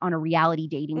represented on a reality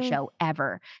dating show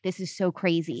ever. This is so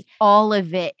crazy. All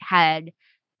of it had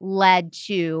led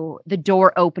to the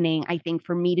door opening, I think,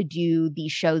 for me to do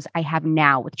these shows I have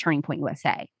now with Turning Point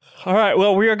USA. All right.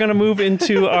 Well, we are going to move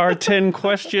into our 10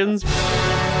 questions.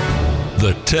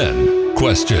 The 10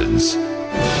 questions.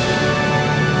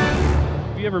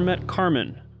 Have you ever met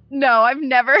Carmen? No, I've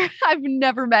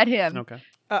never met him. Okay.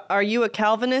 Are you a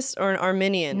Calvinist or an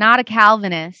Arminian? Not a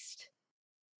Calvinist,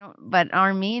 but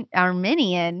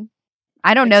Arminian.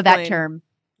 I don't know that term.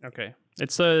 Okay.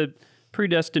 It's a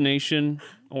predestination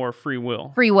or free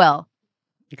will. Free will.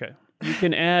 Okay. You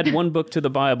can add one book to the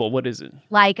Bible. What is it?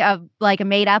 Like a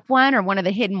made up one or one of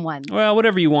the hidden ones? Well,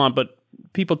 whatever you want, but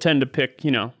people tend to pick,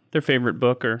 their favorite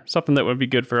book or something that would be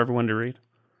good for everyone to read.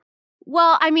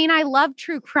 Well, I mean, I love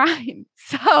true crime.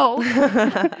 So,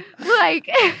 like,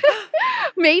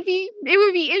 maybe it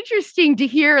would be interesting to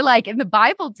hear, like, in the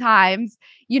Bible times,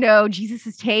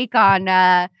 Jesus's take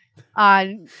on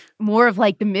more of,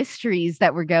 like, the mysteries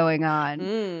that were going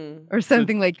on or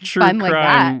something like fun like that. True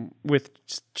crime with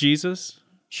Jesus?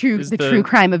 The true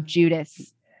crime of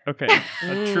Judas. Okay.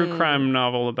 A true crime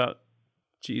novel about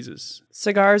Jesus.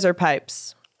 Cigars or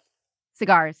pipes?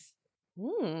 Cigars.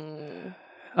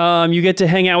 You get to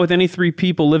hang out with any 3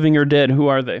 people, living or dead. Who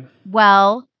are they?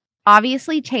 Well,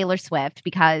 obviously Taylor Swift,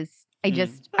 because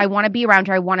I want to be around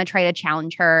her. I want to try to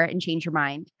challenge her and change her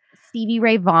mind. Stevie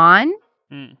Ray Vaughan,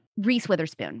 Reese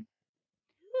Witherspoon.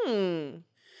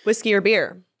 Whiskey or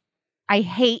beer? I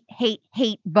hate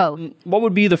both. What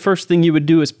would be the first thing you would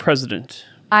do as president?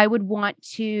 I would want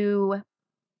to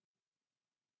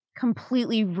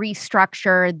completely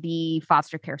restructure the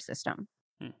foster care system.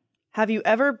 Have you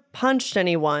ever punched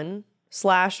anyone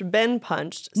 / been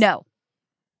punched? No.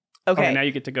 Okay. Now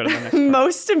you get to go to the next part.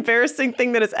 Most embarrassing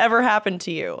thing that has ever happened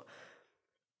to you?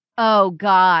 Oh,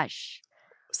 gosh.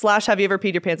 / have you ever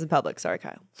peed your pants in public? Sorry,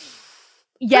 Kyle.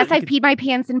 Yes, I've peed my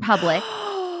pants in public.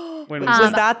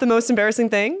 Was that the most embarrassing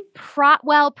thing?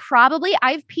 Probably.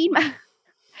 I've peed my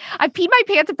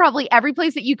pants in probably every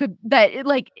place that you could,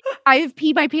 I've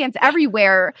peed my pants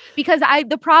everywhere because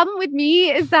the problem with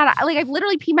me is that I've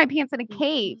literally peed my pants in a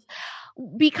cave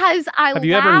because Have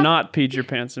you ever not peed your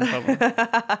pants in public?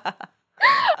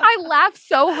 I laugh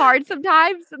so hard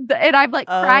sometimes and I'm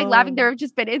crying laughing. There have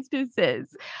just been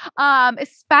instances,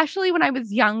 especially when I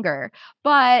was younger,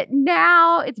 but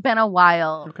now it's been a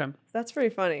while. Okay. That's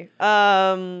pretty funny.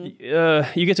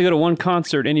 You get to go to one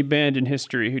concert, any band in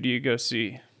history. Who do you go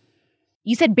see?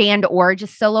 You said band or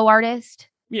just solo artist?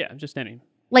 Yeah, just any.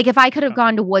 If I could have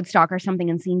gone to Woodstock or something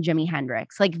and seen Jimi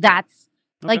Hendrix, that's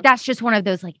that's just one of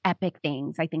those epic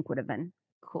things I think would have been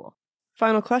cool.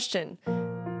 Final question.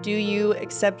 Do you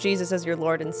accept Jesus as your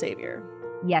Lord and Savior?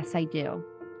 Yes, I do.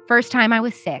 First time I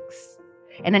was 6.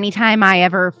 And anytime I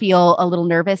ever feel a little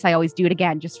nervous, I always do it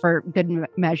again just for good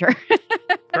measure.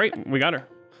 Great. We got her.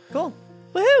 Cool.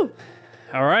 Woohoo.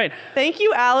 All right. Thank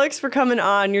you, Alex, for coming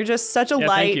on. You're just such a light.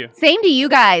 Thank you. Same to you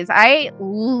guys. I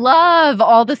love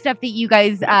all the stuff that you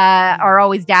guys are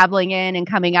always dabbling in and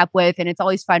coming up with. And it's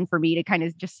always fun for me to kind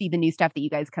of just see the new stuff that you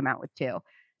guys come out with too.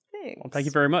 Thanks. Well, thank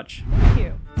you very much. Thank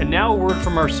you. And now a word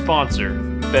from our sponsor,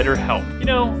 BetterHelp. You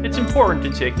know, it's important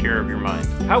to take care of your mind.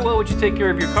 How well would you take care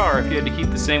of your car if you had to keep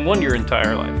the same one your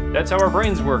entire life? That's how our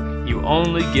brains work. You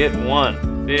only get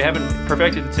one. They haven't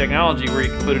perfected the technology where you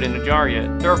can put it in a jar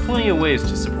yet. There are plenty of ways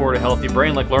to support a healthy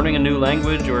brain, like learning a new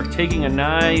language or taking a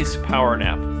nice power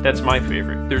nap. That's my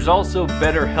favorite. There's also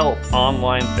BetterHelp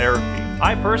online therapy.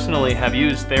 I personally have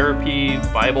used therapy,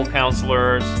 Bible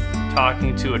counselors,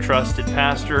 talking to a trusted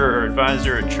pastor or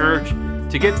advisor at church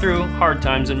to get through hard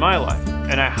times in my life.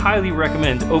 And I highly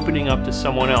recommend opening up to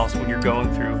someone else when you're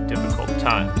going through difficult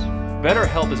times.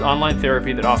 BetterHelp is online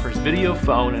therapy that offers video,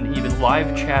 phone, and even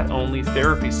live chat-only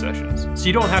therapy sessions. So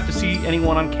you don't have to see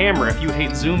anyone on camera if you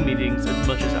hate Zoom meetings as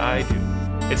much as I do.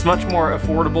 It's much more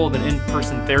affordable than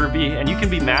in-person therapy, and you can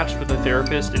be matched with a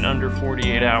therapist in under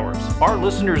 48 hours. Our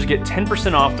listeners get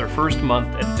 10% off their first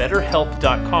month at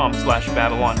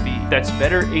betterhelp.com/BabylonB. That's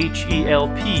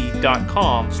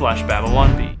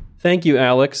betterhelp.com/BabylonB. Thank you,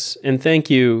 Alex, and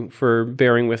thank you for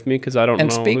bearing with me because I don't know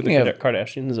who the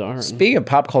Kardashians are. Speaking of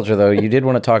pop culture, though, you did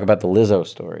want to talk about the Lizzo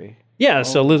story. Yeah,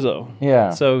 so Lizzo.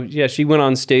 Yeah. So, yeah, she went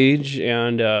on stage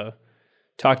and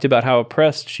talked about how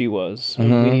oppressed she was.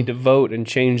 Mm-hmm. We need to vote and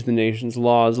change the nation's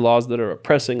laws that are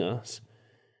oppressing us.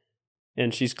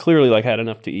 And she's clearly had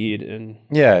enough to eat. And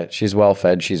yeah, she's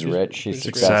well-fed, she's rich, she's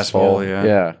successful.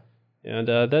 Yeah. And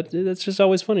that's just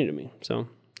always funny to me. So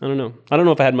I don't know. I don't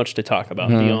know if I had much to talk about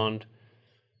beyond.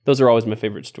 Those are always my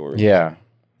favorite stories. Yeah.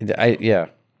 And I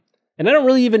don't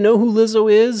really even know who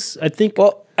Lizzo is. I think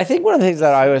one of the things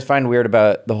that I always find weird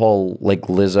about the whole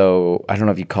Lizzo, I don't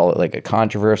know if you call it a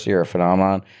controversy or a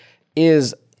phenomenon,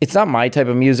 is it's not my type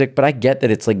of music, but I get that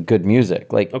it's good music.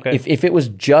 If it was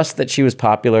just that she was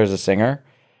popular as a singer,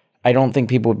 I don't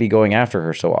think people would be going after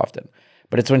her so often.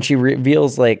 But it's when she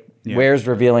reveals wears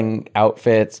revealing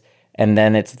outfits. And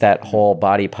then it's that whole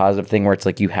body positive thing where it's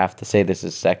you have to say this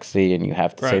is sexy and you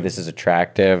have to say this is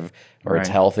attractive or it's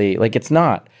healthy. It's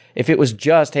not. If it was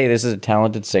just, hey, this is a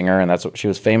talented singer and that's what she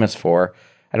was famous for,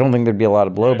 I don't think there'd be a lot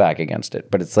of blowback against it.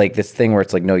 But it's this thing where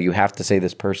it's no, you have to say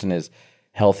this person is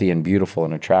healthy and beautiful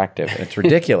and attractive. And it's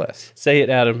ridiculous. Say it,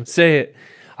 Adam. Say it.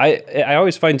 I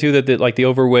always find too that the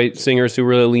overweight singers who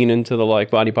really lean into the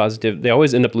body positive, they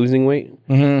always end up losing weight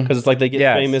because it's they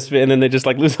get famous and then they just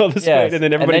lose all this weight and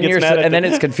then everybody gets mad at them. And then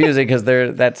it's confusing because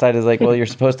that side is well, you're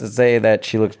supposed to say that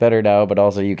she looks better now, but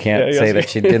also you can't say that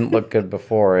she didn't look good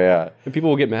before. Yeah, and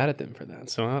people will get mad at them for that.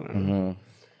 So I don't know.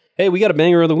 Hey, we got a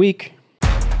banger of the week.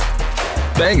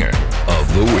 Banger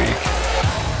of the week.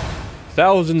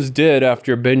 Thousands dead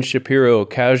after Ben Shapiro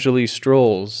casually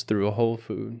strolls through a Whole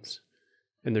Foods.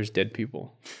 And there's dead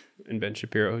people. And Ben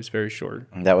Shapiro, who's very short.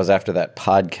 That was after that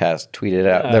podcast tweeted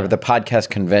out, the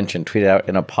podcast convention tweeted out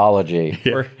an apology.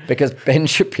 Yeah. Because Ben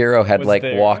Shapiro had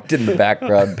walked in the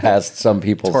background past some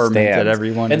people's stands.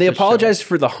 Everyone. And they apologized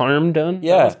for the harm done.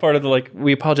 Yeah. That was part of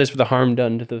we apologize for the harm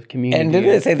done to the community. And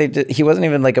didn't they say he wasn't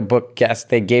even a book guest?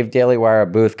 They gave Daily Wire a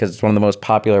booth because it's one of the most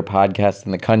popular podcasts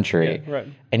in the country. Yeah, right.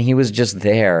 And he was just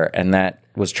there and that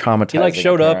was traumatizing. He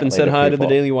showed up and said hi to the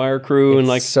Daily Wire crew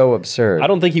and so absurd. I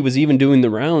don't think he was even doing the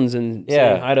rounds and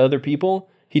saying hi to other people.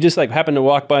 He just happened to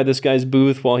walk by this guy's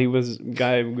booth while he was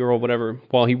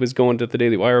while he was going to the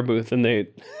Daily Wire booth and they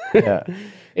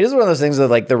It is one of those things that,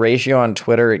 like, the ratio on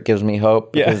Twitter, it gives me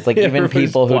hope. Because, like, even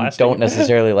people who don't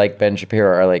necessarily like Ben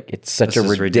Shapiro are like, it's such a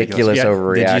ridiculous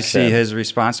overreaction. Did you see his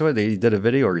response to it? He did a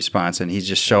video response, and he's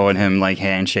just showing him, like,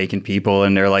 handshaking people,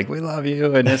 and they're like, we love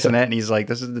you, and this and that. And he's like,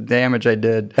 this is the damage I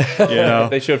did. You know?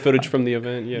 They showed footage from the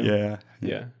event. Yeah.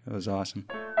 Yeah. It was awesome.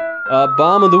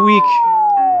 Bomb of the week.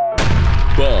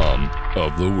 Bomb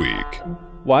of the week.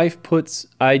 Wife puts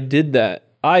I did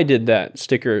that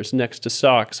stickers next to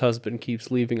socks husband keeps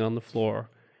leaving on the floor.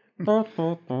 That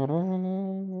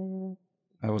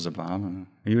was a bomb.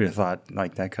 You would have thought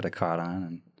like that could have caught on.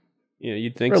 And yeah,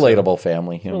 you'd think relatable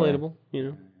family humor. Relatable, you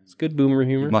know. It's good boomer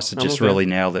humor. Must have just really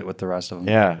nailed it with the rest of them.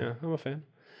 Yeah, I'm a fan.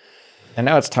 And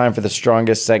now it's time for the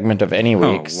strongest segment of any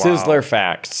week, Sizzler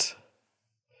Facts.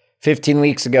 15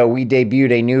 weeks ago, we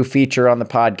debuted a new feature on the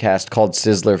podcast called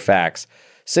Sizzler Facts.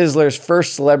 Sizzler's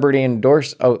first celebrity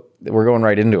we're going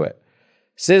right into it.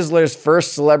 Sizzler's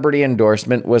first celebrity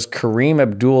endorsement was Kareem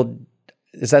Abdul.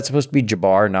 Is that supposed to be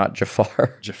Jabbar, not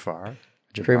Jafar? Jafar.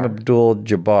 Kareem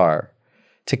Abdul-Jabbar.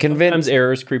 To convince Sometimes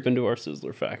errors creep into our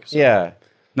Sizzler Facts. Yeah.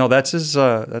 No, that's his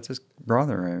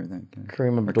brother, I think.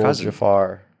 Kareem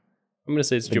Abdul-Jabbar. I'm going to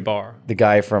say it's Jabbar. The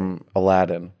guy from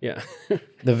Aladdin. Yeah.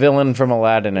 The villain from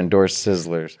Aladdin endorsed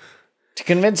Sizzlers. To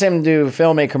convince him to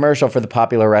film a commercial for the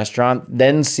popular restaurant,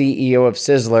 then CEO of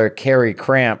Sizzler, Carrie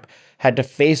Cramp, had to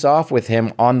face off with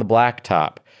him on the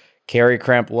blacktop. Carrie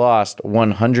Cramp lost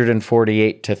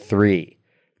 148-3.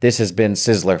 This has been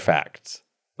Sizzler Facts.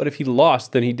 But if he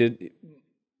lost, then he did.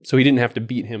 So he didn't have to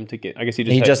beat him to get. I guess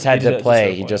he just had to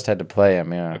play. He just had to play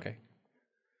him. Yeah. Okay.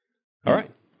 All right.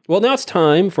 Well, now it's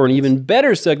time for an even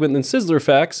better segment than Sizzler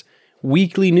Facts: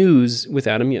 Weekly News with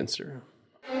Adam Yenser.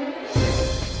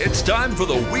 It's time for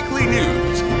the Weekly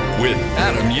News with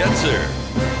Adam Yenser.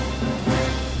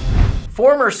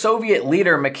 Former Soviet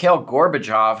leader Mikhail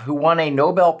Gorbachev, who won a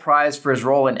Nobel Prize for his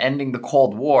role in ending the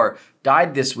Cold War,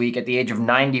 died this week at the age of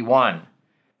 91.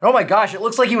 Oh my gosh, it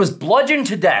looks like he was bludgeoned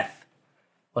to death.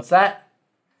 What's that?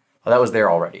 Oh, that was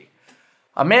there already.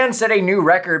 A man set a new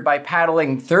record by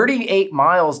paddling 38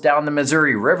 miles down the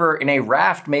Missouri River in a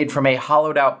raft made from a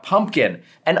hollowed-out pumpkin.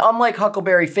 And unlike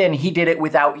Huckleberry Finn, he did it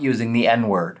without using the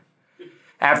N-word.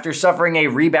 After suffering a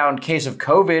rebound case of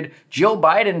COVID, Jill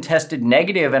Biden tested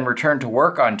negative and returned to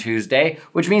work on Tuesday,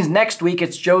 which means next week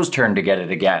it's Joe's turn to get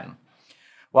it again.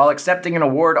 While accepting an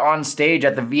award on stage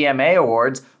at the VMA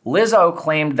Awards, Lizzo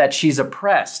claimed that she's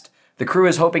oppressed. The crew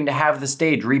is hoping to have the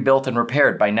stage rebuilt and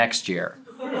repaired by next year.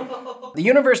 The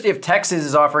University of Texas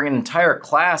is offering an entire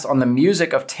class on the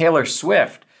music of Taylor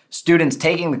Swift. Students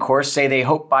taking the course say they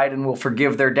hope Biden will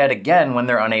forgive their debt again when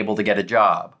they're unable to get a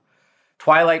job.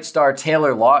 Twilight star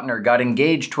Taylor Lautner got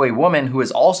engaged to a woman who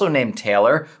is also named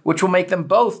Taylor, which will make them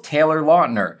both Taylor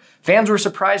Lautner. Fans were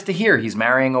surprised to hear he's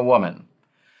marrying a woman.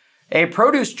 A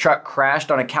produce truck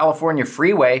crashed on a California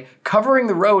freeway, covering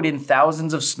the road in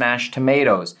thousands of smashed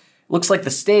tomatoes. Looks like the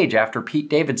stage after Pete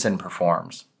Davidson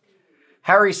performs.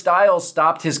 Harry Styles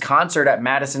stopped his concert at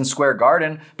Madison Square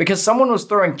Garden because someone was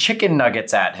throwing chicken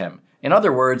nuggets at him. In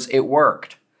other words, it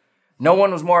worked. No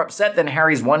one was more upset than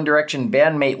Harry's One Direction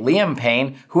bandmate Liam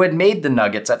Payne, who had made the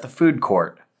nuggets at the food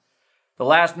court. The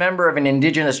last member of an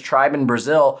indigenous tribe in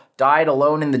Brazil died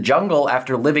alone in the jungle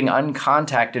after living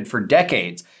uncontacted for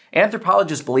decades.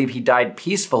 Anthropologists believe he died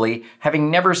peacefully,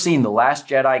 having never seen The Last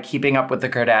Jedi, Keeping Up with the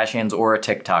Kardashians, or a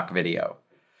TikTok video.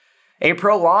 A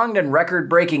prolonged and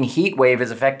record-breaking heat wave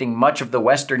is affecting much of the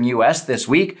western U.S. this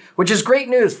week, which is great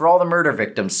news for all the murder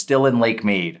victims still in Lake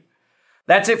Mead.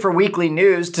 That's it for Weekly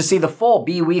News. To see the full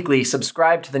Bee Weekly,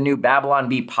 subscribe to the new Babylon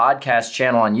Bee podcast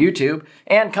channel on YouTube,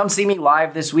 and come see me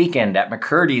live this weekend at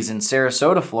McCurdy's in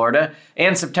Sarasota, Florida,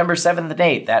 and September 7th and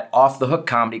 8th at Off the Hook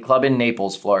Comedy Club in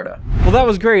Naples, Florida. Well, that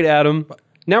was great, Adam.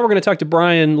 Now we're going to talk to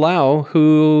Brian Lau,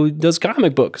 who does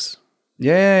comic books.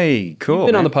 Yay, cool. You've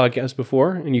been on the podcast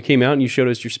before, and you came out and you showed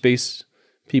us your Space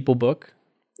People book.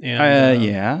 And,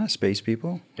 yeah, Space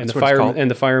People. And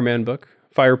the Fireman book.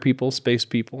 Fire People, Space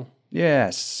People.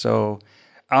 Yes. So,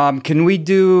 can we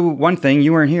do one thing?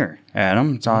 You weren't here,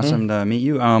 Adam. It's awesome to meet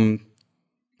you. I'm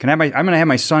going to have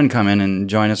my son come in and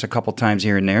join us a couple times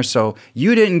here and there. So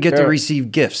you didn't get to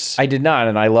receive gifts. I did not,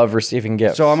 and I love receiving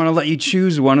gifts. So I'm going to let you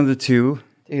choose one of the two.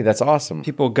 Dude, that's awesome.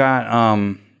 People got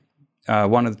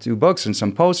one of the two books and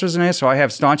some posters in it. So I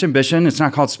have Staunch Ambition. It's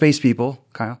not called Space People,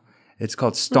 Kyle. It's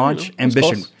called Staunch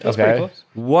Ambition. That's pretty close.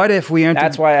 What if we entered...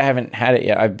 That's why I haven't had it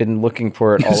yet. I've been looking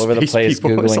for it all over the place,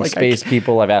 Googling like Space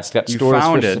People. I've asked stores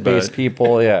for Space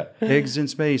People. Yeah, Pigs in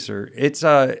Space. Or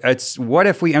it's what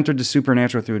if we entered the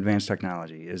supernatural through advanced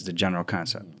technology is the general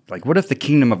concept. Like, what if the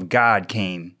kingdom of God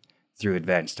came through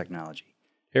advanced technology?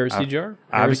 Heresy jar?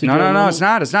 No, it's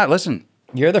not. It's not. Listen.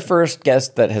 You're the first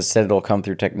guest that has said it'll come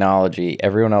through technology.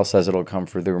 Everyone else says it'll come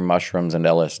through mushrooms and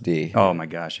LSD. Oh my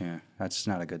gosh, yeah, that's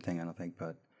not a good thing, I don't think.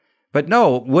 But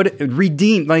no,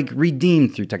 redeem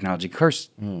through technology. Of course,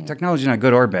 technology is not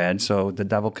good or bad, so the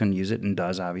devil can use it and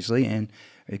does, obviously, and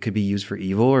it could be used for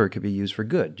evil or it could be used for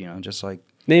good. Just like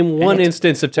name one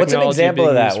instance of technology. What's an example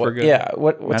of that? For good? Yeah,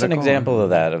 what's an example of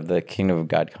that, of the kingdom of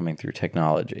God coming through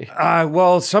technology?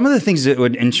 Well, some of the things that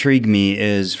would intrigue me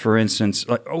is, for instance,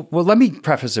 let me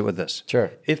preface it with this.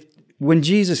 Sure. When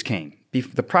Jesus came,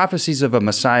 the prophecies of a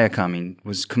Messiah coming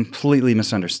was completely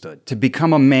misunderstood. To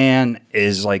become a man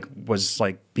was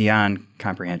beyond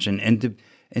comprehension, and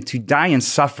to die and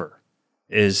suffer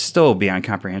is still beyond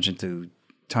comprehension to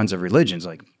tons of religions.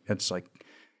 It's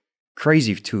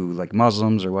crazy to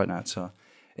Muslims or whatnot. So,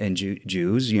 and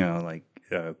Jews,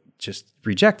 just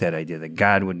reject that idea that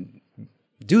God would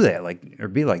do that, or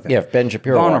be like that. Yeah, if Ben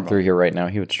Shapiro walked through here right now,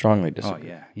 he would strongly disagree.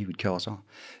 Oh yeah, he would kill us all.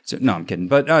 So, no, I'm kidding.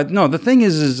 But no, the thing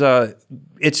is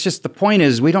it's just, the point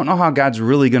is, we don't know how God's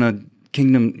really going to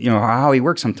kingdom, how he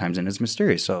works sometimes, and it's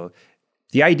mysterious. So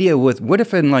the idea what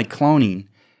if in cloning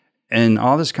and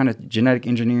all this kind of genetic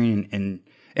engineering and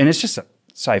it's just a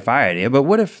sci-fi idea, but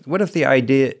what if the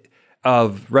idea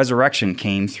of resurrection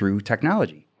came through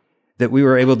technology, that we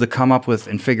were able to come up with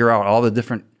and figure out all the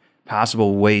different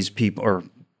possible ways people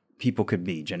could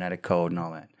be, genetic code and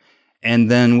all that.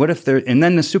 And then and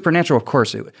then the supernatural, of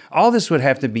course, all this would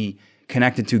have to be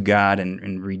connected to God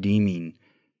and redeeming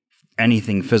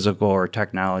anything physical or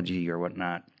technology or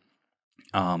whatnot.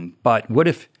 But what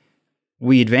if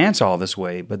we advance all this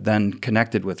way, but then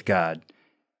connected with God,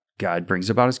 God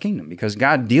brings about his kingdom, because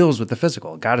God deals with the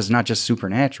physical. God is not just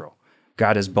supernatural.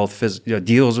 God is both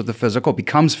deals with the physical,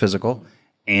 becomes physical,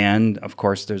 and of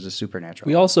course there's the supernatural.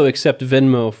 We also accept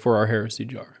Venmo for our heresy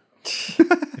jar.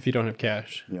 If you don't have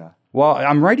cash. Yeah. Well,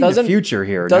 I'm writing the future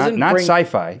here, not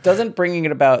sci-fi. Doesn't bringing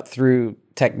it about through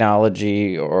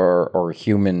technology or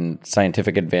human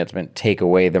scientific advancement take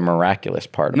away the miraculous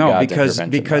part of God's intervention?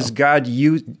 Because God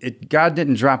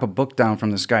didn't drop a book down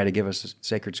from the sky to give us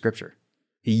sacred scripture.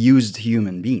 He used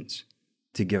human beings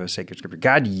to give us sacred scripture.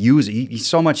 God he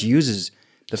so much uses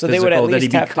the physical that he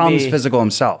becomes physical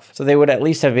himself. So they would at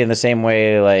least have been the same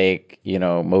way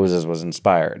Moses was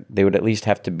inspired. They would at least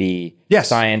have to be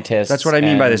scientists. That's what I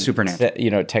mean by the supernatural.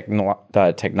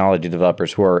 Technology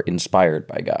developers who are inspired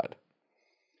by God.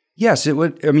 Yes, it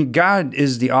would. I mean, God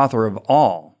is the author of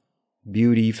all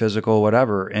beauty, physical,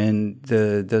 whatever. And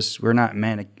we're not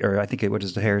I think what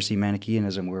is the heresy,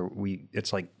 Manichaeanism, where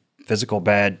it's like physical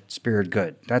bad, spirit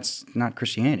good. That's not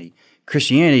Christianity.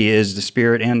 Christianity is the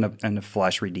spirit and the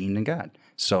flesh redeemed in God.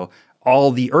 So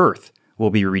all the earth will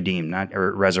be redeemed, not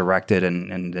resurrected,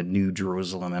 and the new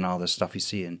Jerusalem and all this stuff you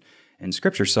see in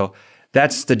Scripture. So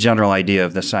that's the general idea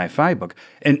of the sci-fi book.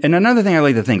 And another thing I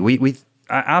like to think,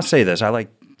 I'll say this, I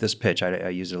like this pitch. I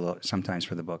use it a lot sometimes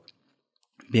for the book.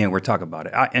 We're talking about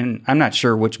it. And I'm not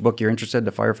sure which book you're interested in,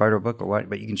 the firefighter book or what,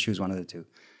 but you can choose one of the two.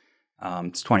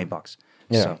 It's $20.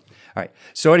 Yeah. So, all right.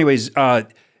 So anyways,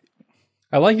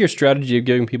 I like your strategy of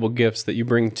giving people gifts that you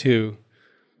bring to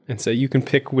and say, you can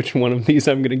pick which one of these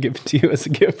I'm going to give to you as a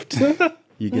gift.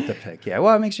 You get the pick. Yeah.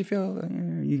 Well, it makes you feel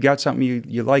you got something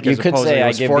you like. You could say,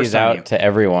 I give these out to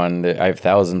everyone. I have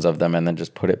thousands of them, and then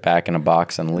just put it back in a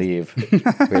box and leave. We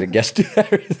had a guest do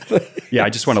everything. Yeah, I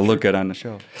just want to look good on the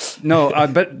show. No,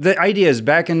 but the idea is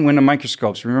back when the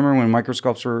microscopes, remember when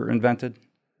microscopes were invented?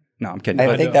 No, I'm kidding.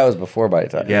 I think that was before by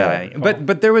time. Yeah.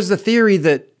 But there was the theory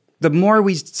that the more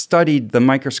we studied the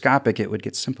microscopic, it would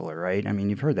get simpler, right? I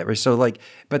mean, you've heard that, right? So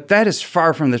but that is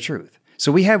far from the truth.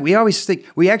 So we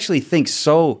actually think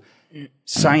so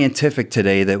scientific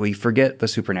today that we forget the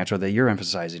supernatural that you're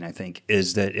emphasizing, I think,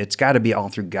 is that it's got to be all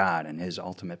through God and his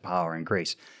ultimate power and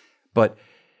grace. But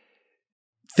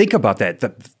think about that.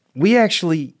 We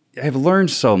actually have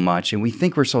learned so much, and we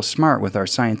think we're so smart with our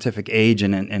scientific age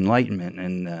and enlightenment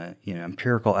and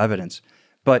empirical evidence.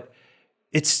 But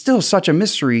it's still such a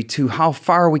mystery to how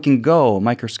far we can go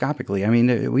microscopically. I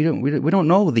mean, we don't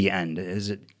know the end. Is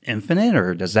it infinite,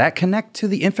 or does that connect to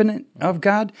the infinite of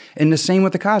God? And the same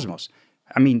with the cosmos.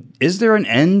 I mean, is there an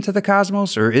end to the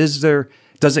cosmos, or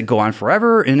does it go on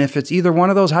forever? And if it's either one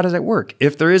of those, how does that work?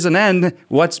 If there is an end,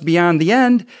 what's beyond the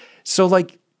end? So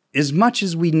as much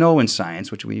as we know in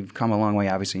science, which we've come a long way,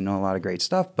 obviously know a lot of great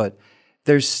stuff, but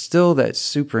there's still that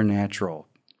supernatural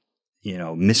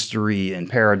mystery and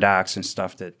paradox and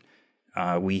stuff that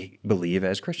we believe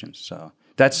as Christians. So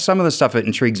that's some of the stuff that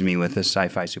intrigues me with this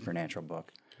sci-fi supernatural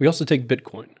book. We also take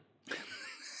Bitcoin.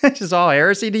 It's just all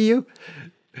heresy to you?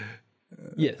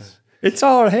 Yes. It's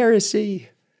all heresy.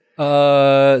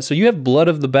 So you have Blood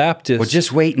of the Baptist. Well,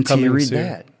 just wait until you read soon.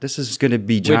 that. This is going to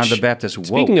be John the Baptist woke.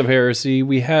 Speaking of heresy,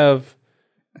 we have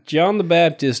John the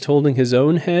Baptist holding his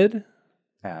own head.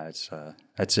 Yeah,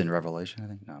 that's in Revelation, I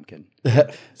think. No, I'm kidding.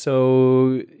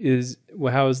 So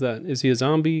how is that? Is he a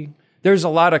zombie? There's a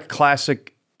lot of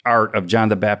classic art of John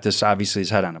the Baptist. Obviously,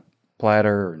 his head on a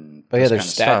platter. And yeah, there's kind of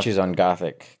statues stuff. on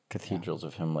Gothic cathedrals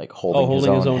of him like holding his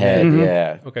holding own head. Mm-hmm.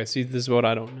 Yeah. Okay, see, this is what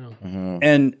I don't know. Mm-hmm.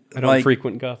 And I don't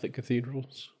frequent Gothic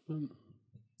cathedrals.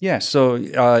 Yeah, so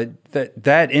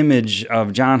that image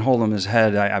of John holding his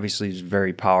head obviously is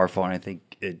very powerful, and I think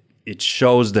it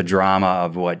shows the drama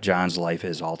of what John's life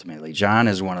is ultimately. John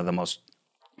is one of the most.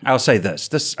 I'll say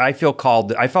this. I felt called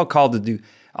to do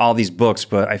all these books,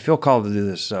 but I feel called to do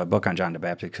this book on John the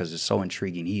Baptist because it's so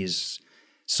intriguing. He is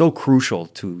so crucial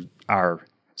to our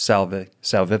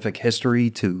salvific history,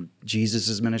 to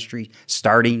Jesus' ministry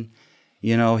starting.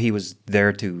 You know, he was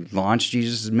there to launch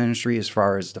Jesus' ministry as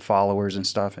far as the followers and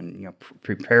stuff, and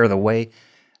prepare the way.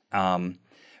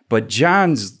 But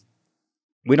John's,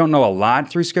 we don't know a lot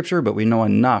through Scripture, but we know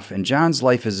enough. And John's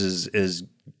life is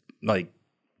like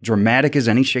dramatic as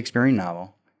any Shakespearean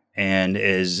novel, and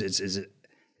it's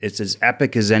as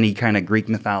epic as any kind of Greek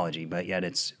mythology, but yet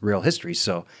it's real history.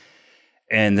 So,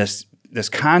 and this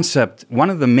concept,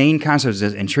 one of the main concepts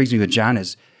that intrigues me with John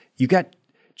is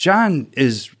John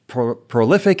is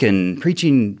prolific in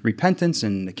preaching repentance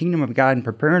and the kingdom of God and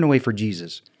preparing the way for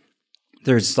Jesus.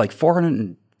 There's like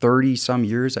 430 some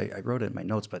years, I wrote it in my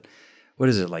notes, but what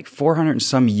is it, like 400 and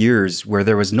some years where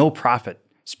there was no prophet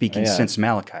speaking since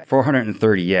Malachi.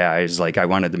 430, yeah. I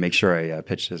wanted to make sure I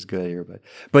pitched this good here.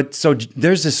 But so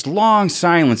there's this long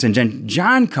silence, and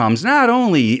John comes, not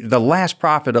only the last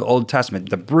prophet of the Old Testament,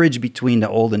 the bridge between the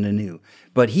Old and the New,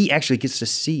 but he actually gets to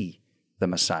see the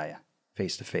Messiah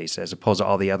face to face, as opposed to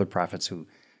all the other prophets who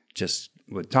just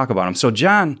would talk about him. So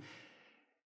John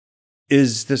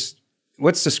is this,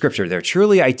 what's the scripture there?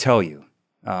 Truly I tell you,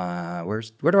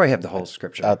 where do I have the whole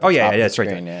scripture? That's right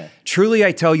there. Yeah. Truly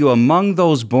I tell you, among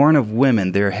those born of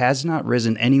women, there has not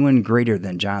risen anyone greater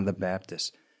than John the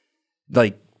Baptist.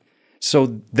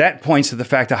 So that points to the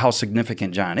fact of how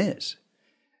significant John is.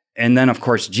 And then, of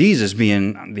course, Jesus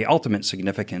being the ultimate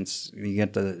significance, you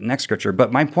get the next scripture.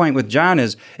 But my point with John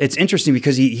is, it's interesting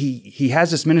because he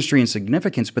has this ministry and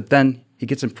significance, but then he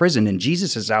gets imprisoned, and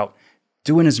Jesus is out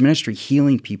doing his ministry,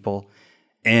 healing people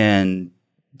and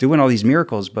doing all these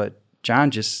miracles, but John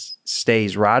just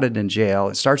stays rotted in jail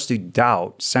and starts to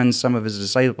doubt, sends some of his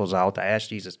disciples out to ask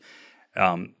Jesus,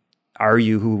 are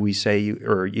you who we say you,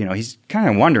 or, he's kind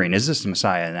of wondering, is this the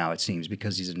Messiah now, it seems,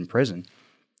 because he's in prison.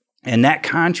 And that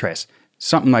contrast,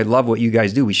 something I love what you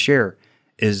guys do, we share,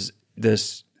 is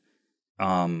this,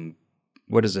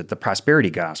 the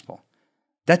prosperity gospel.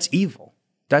 That's evil.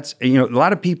 That's, a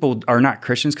lot of people are not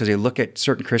Christians because they look at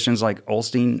certain Christians like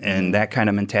Osteen and that kind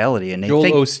of mentality. And they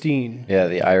think Osteen. Yeah,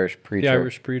 the Irish preacher. The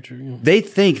Irish preacher, yeah. They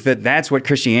think that that's what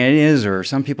Christianity is, or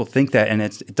some people think that, and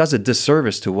it does a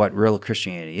disservice to what real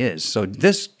Christianity is. So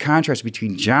this contrast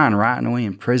between John rotting away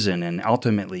in prison and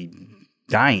ultimately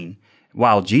dying,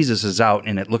 while Jesus is out,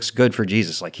 and it looks good for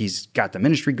Jesus. Like, he's got the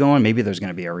ministry going. Maybe there's going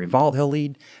to be a revolt he'll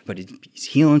lead, but he's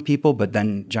healing people, but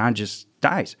then John just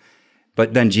dies.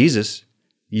 But then Jesus,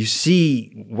 you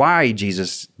see why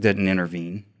Jesus didn't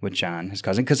intervene with John, his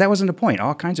cousin, because that wasn't the point.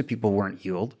 All kinds of people weren't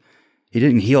healed. He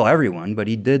didn't heal everyone, but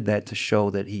he did that to show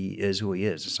that he is who he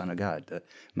is, the Son of God, the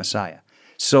Messiah.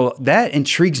 So that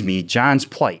intrigues me, John's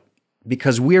plight,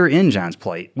 because we're in John's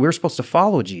plight. We're supposed to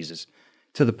follow Jesus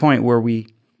to the point where we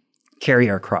carry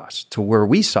our cross, to where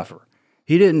we suffer.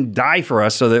 He didn't die for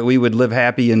us so that we would live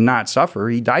happy and not suffer.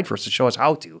 He died for us to show us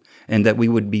how to, and that we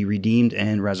would be redeemed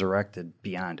and resurrected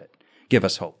beyond it. Give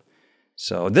us hope.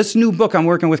 So this new book, I'm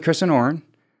working with Kristen Oren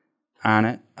on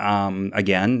it.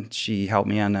 Again, she helped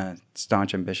me on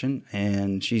Staunch Ambition,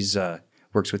 and she's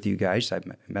works with you guys. I've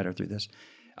met her through this.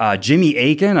 Jimmy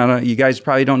Akin, you guys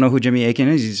probably don't know who Jimmy Akin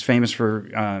is. He's famous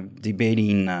for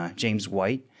debating James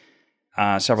White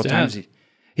several times.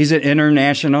 He's an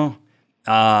international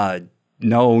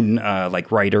known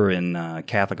writer and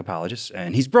Catholic apologist,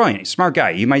 and he's brilliant. He's a smart guy.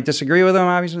 You might disagree with him,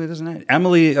 obviously, isn't it?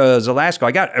 Emily Zelasco.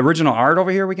 I got original art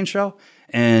over here we can show,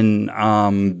 and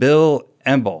Bill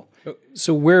Embel.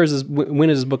 So when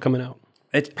is this book coming out?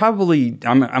 It's probably,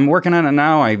 I'm working on it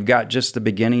now. I've got just the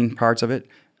beginning parts of it.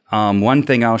 One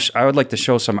thing I would like to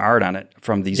show some art on it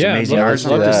from these amazing artists.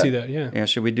 I'd love to see that. Yeah.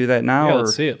 Should we do that now? Yeah,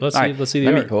 let's see it. Let's see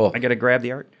the art. Cool. I got to grab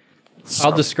the art.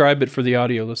 I'll describe it for the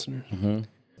audio listeners. Mm-hmm.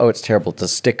 Oh, it's terrible. It's a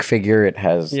stick figure. It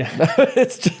has. Yeah.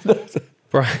 It's just.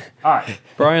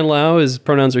 Brian Lau, his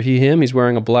pronouns are he, him. He's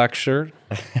wearing a black shirt.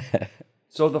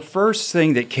 So the first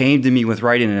thing that came to me with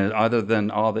writing it, other than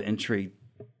all the intrigue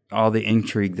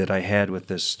that I had with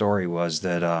this story, was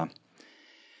that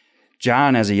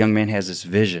John, as a young man, has this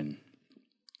vision.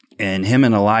 And him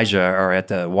and Elijah are at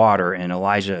the water, and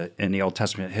Elijah in the Old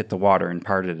Testament hit the water and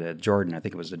parted at Jordan. I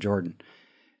think it was the Jordan.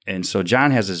 And so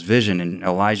John has this vision, and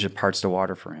Elijah parts the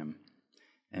water for him.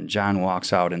 And John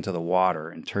walks out into the water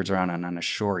and turns around, and on the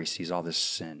shore he sees all this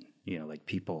sin, like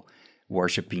people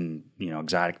worshiping,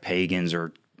 exotic pagans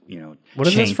or, What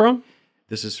is this from?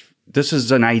 This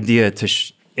is an idea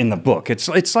in the book. It's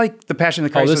like the Passion of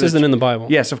the Christ. Oh, this isn't in the Bible.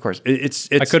 Yes, of course.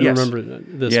 I couldn't remember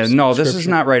this. Yeah, no, this is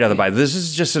not right out of the Bible. This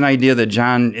is just an idea that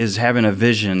John is having a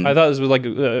vision. I thought this was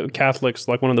like Catholics,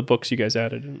 like one of the books you guys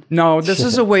added. No, this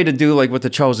is a way to do like what The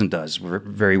Chosen does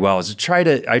very well. Is to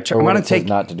I want to take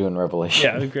not to do in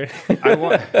Revelation. Yeah, great.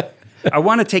 I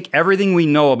want to take everything we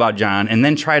know about John and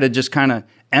then try to just kind of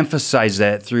emphasize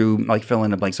that through like fill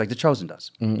in the blanks like The Chosen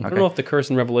does. I don't know if the curse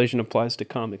in Revelation applies to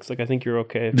comics. Like I think you're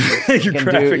okay. You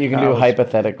can do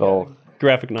hypothetical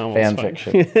graphic novels, fan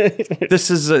fiction.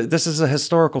 This is a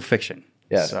historical fiction.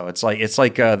 Yeah. So it's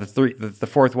like the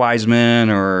Fourth Wise Men,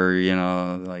 or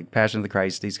like Passion of the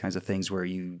Christ, these kinds of things where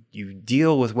you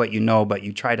deal with what you know, but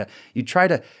you try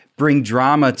to bring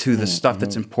drama to the stuff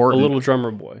that's important. A little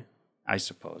drummer boy. I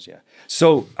suppose, yeah.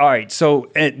 So, all right. So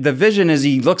the vision is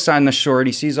he looks on the shore and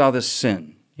he sees all this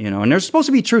sin, and there's supposed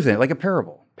to be truth in it, like a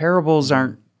parable. Parables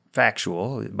aren't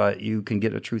factual, but you can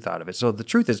get a truth out of it. So the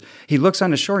truth is he looks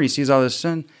on the shore and he sees all this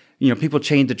sin, people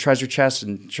chained to treasure chests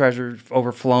and treasure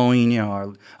overflowing,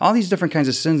 all these different kinds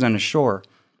of sins on the shore.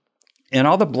 And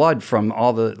all the blood from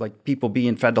all the like people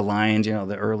being fed to lions,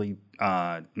 the early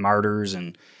martyrs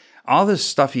and all this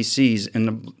stuff he sees,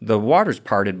 and the water's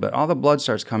parted, but all the blood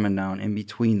starts coming down in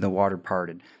between the water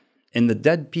parted. And the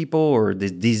dead people or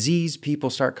the diseased people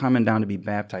start coming down to be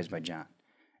baptized by John.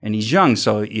 And he's young,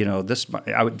 so,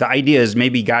 the idea is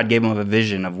maybe God gave him a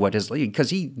vision of what his,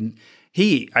 because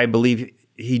I believe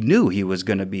he knew he was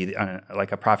going to be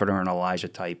like a prophet or an Elijah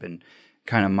type and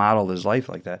kind of modeled his life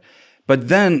like that. But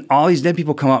then all these dead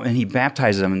people come up and he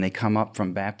baptizes them, and they come up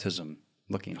from baptism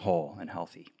looking whole and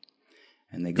healthy.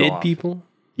 And they go dead off. People?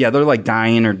 Yeah, they're like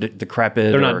dying or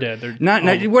decrepit. They're not dead. They're not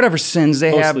whatever sins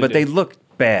they have, but dead. they look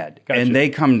bad. Gotcha. And they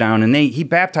come down, and he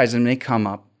baptizes them, and they come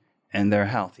up, and they're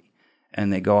healthy.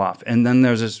 And they go off. And then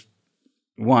there's this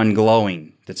one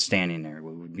glowing that's standing there,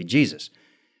 what would be Jesus.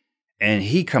 And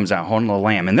he comes out holding a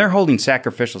lamb. And they're holding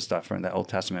sacrificial stuff from the Old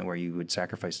Testament where you would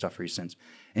sacrifice stuff for your sins.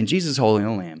 And Jesus is holding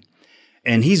a lamb.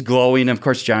 And he's glowing. And of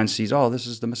course, John sees, oh, this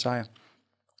is the Messiah.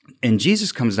 And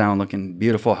Jesus comes down looking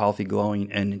beautiful, healthy,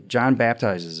 glowing, and John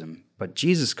baptizes him. But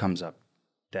Jesus comes up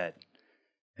dead,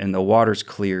 and the water's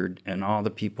cleared, and all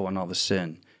the people and all the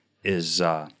sin is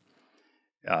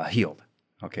healed.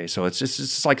 Okay, so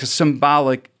it's like a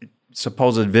symbolic,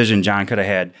 supposed vision John could have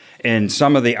had. And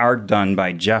some of the art done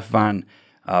by Jeff Von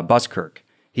Buskirk.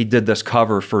 He did this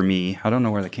cover for me. I don't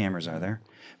know where the cameras are there.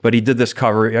 But he did this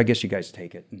cover. I guess you guys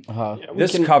take it. Yeah,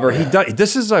 this cover, he does.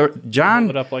 This is a John.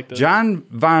 Like John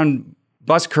Von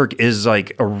Buskirk is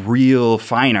like a real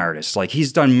fine artist. Like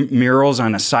he's done murals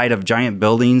on the side of giant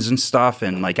buildings and stuff.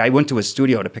 And like I went to his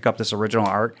studio to pick up this original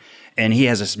art, and he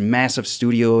has this massive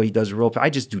studio. He does I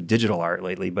just do digital art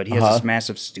lately, but he has this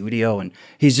massive studio, and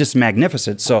he's just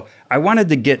magnificent. So I wanted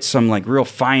to get some like real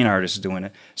fine artists doing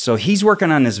it. So he's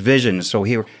working on this vision. So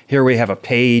here we have a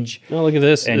page. Oh, look at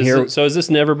this. And so is this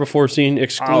never before seen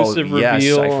exclusive reveal?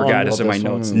 Yes, I forgot this in my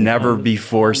notes. Never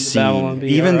before seen.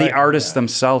 Even the artists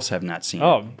themselves have not seen it.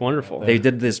 Oh, wonderful. They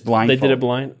did this blindfold. They did it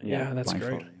blind? Yeah, that's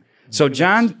blindfold. great. So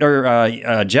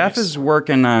Jeff is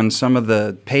working on some of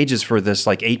the pages for this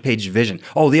like 8-page vision.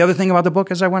 Oh, the other thing about the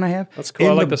book is I want to have. That's cool.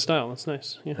 I like the style. That's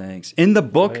nice. Yeah. Thanks. In the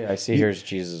book, I see here's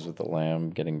Jesus with the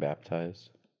lamb getting baptized.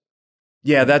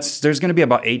 Yeah, there's going to be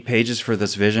about 8 pages for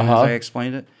this vision as I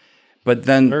explained it. But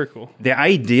then very cool. The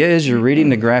idea is you're reading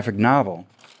the graphic novel,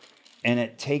 and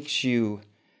it takes you're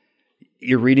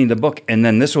reading the book, and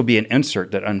then this will be an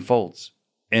insert that unfolds.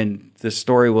 And the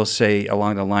story will say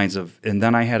along the lines of, and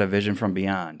then I had a vision from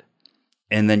beyond.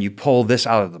 And then you pull this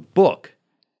out of the book,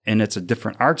 and it's a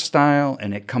different art style,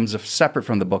 and it comes separate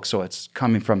from the book, so it's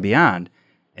coming from beyond.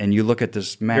 And you look at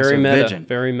this massive vision.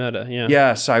 Very meta, yeah.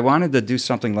 Yes, I wanted to do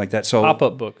something like that. So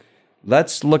pop-up book.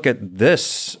 Let's look at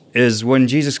this. Is when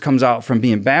Jesus comes out from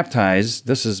being baptized.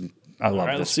 I love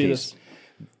this let's see piece.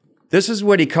 This is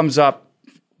when he comes up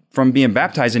from being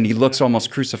baptized, and he looks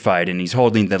almost crucified, and he's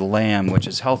holding the lamb, which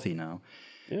is healthy now.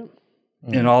 Yeah.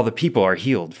 And all the people are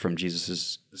healed from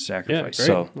Jesus' sacrifice. Yeah,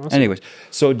 so, awesome. anyways,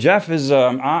 so Jeff is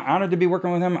honored to be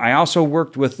working with him. I also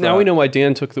worked with. Now we know why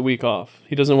Dan took the week off.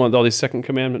 He doesn't want all these Second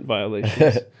Commandment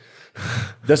violations.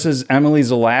 This is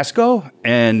Emily's Alaska,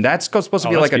 and that's supposed to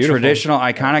be like a traditional,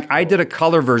 iconic. I did a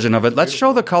color version of it. Let's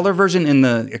show the color version in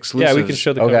the exclusives. Yeah, we can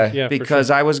show the color. Yeah, because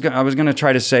I was going to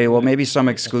try to say, well, maybe some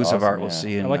exclusive art we'll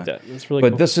see. I like that. That's really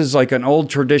cool. But this is like an old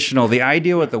traditional. The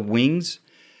idea with the wings,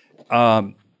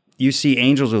 you see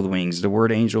angels with wings. The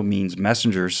word angel means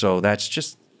messenger, so that's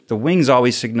just the wings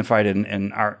always signified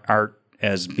in art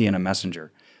as being a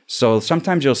messenger. So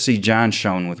sometimes you'll see John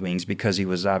shown with wings because he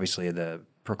was obviously the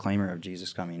proclaimer of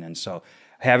Jesus coming in. So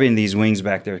having these wings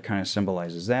back there kind of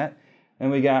symbolizes that.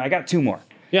 And I got 2 more.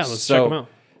 Yeah, let's check them out.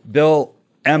 Bill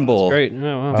Emble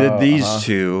did these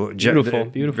 2. Beautiful.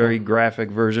 Very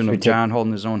graphic version of John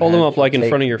holding his own Hold head. them up like in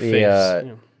front of your face.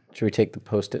 Should we take the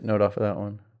Post-it note off of that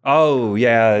one? Oh,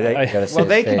 yeah. I thought it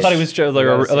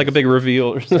was like a big reveal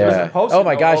or something. Yeah. Oh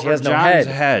my gosh, he has no John's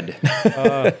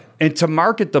head. And to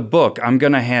market the book, I'm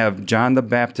going to have John the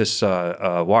Baptist's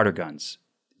water guns.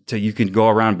 So you can go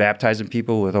around baptizing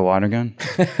people with a water gun.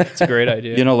 That's a great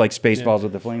idea. You know, like Spaceballs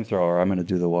with the flamethrower. I'm going to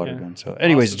do the water gun. So,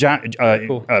 anyways, John,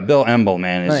 Bill Emble,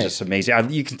 man, is just amazing.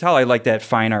 You can tell I like that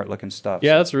fine art looking stuff.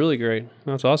 Yeah, that's really great.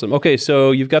 That's awesome. Okay,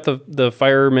 so you've got the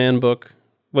fireman book.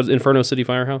 What's Inferno City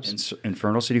Firehouse?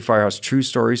 Inferno City Firehouse, true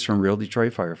stories from real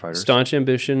Detroit firefighters. Staunch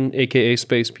Ambition, a.k.a.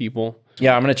 Space People.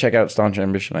 Yeah, I'm going to check out Staunch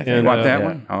Ambition, I think. You want that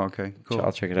one? Oh, okay, cool.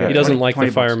 I'll check it out. He doesn't like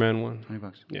the fireman one.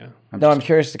 $20. Yeah. I'm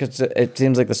curious because it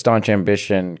seems like the Staunch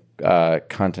Ambition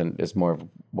content is more of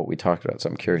what we talked about, so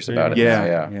I'm curious about it.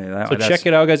 Yeah. So check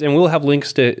it out, guys, and we'll have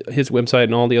links to his website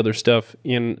and all the other stuff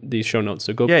in the show notes.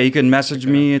 So go. Yeah, you can message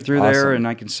me through there, and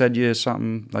I can send you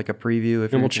something like a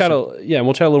preview. And we'll chat.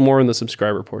 We'll chat a little more in the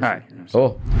subscriber portion. All right.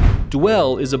 Cool.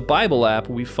 Dwell is a Bible app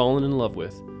we've fallen in love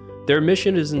with. Their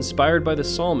mission is inspired by the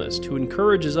psalmist, who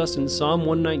encourages us in Psalm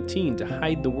 119 to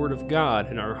hide the Word of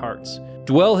God in our hearts.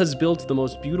 Dwell has built the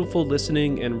most beautiful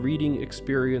listening and reading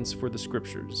experience for the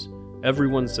Scriptures.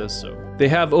 Everyone says so. They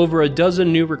have over a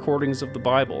dozen new recordings of the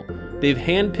Bible. They've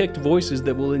handpicked voices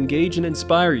that will engage and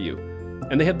inspire you.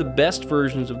 And they have the best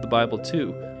versions of the Bible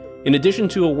too. In addition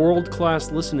to a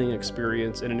world-class listening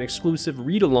experience and an exclusive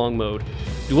read-along mode,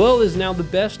 Dwell is now the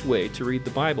best way to read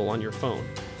the Bible on your phone.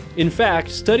 In fact,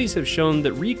 studies have shown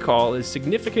that recall is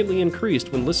significantly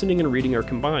increased when listening and reading are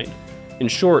combined. In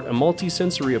short, a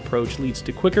multi-sensory approach leads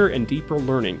to quicker and deeper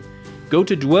learning. Go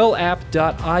to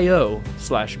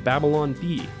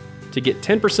dwellapp.io/BabylonB to get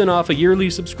 10% off a yearly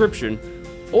subscription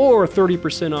or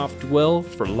 30% off Dwell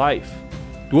for life.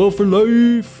 Dwell for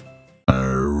life! I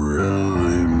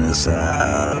really miss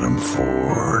Adam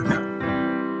Ford.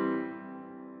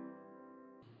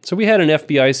 So we had an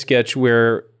FBI sketch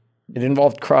where it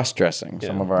involved cross-dressing.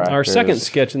 Some of our actors. Our second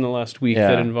sketch in the last week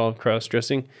that involved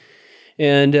cross-dressing.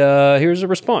 And here's a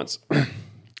response.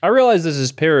 I realize this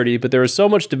is parody, but there is so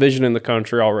much division in the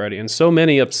country already, and so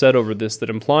many upset over this that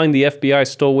implying the FBI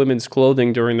stole women's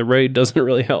clothing during the raid doesn't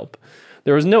really help.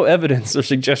 There was no evidence or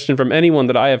suggestion from anyone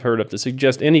that I have heard of to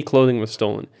suggest any clothing was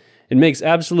stolen. It makes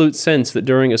absolute sense that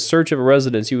during a search of a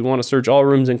residence, you would want to search all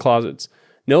rooms and closets.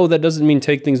 No, that doesn't mean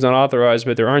take things not authorized,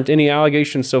 but there aren't any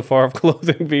allegations so far of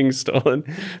clothing being stolen.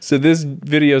 So this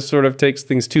video sort of takes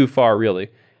things too far, really.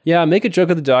 Yeah, make a joke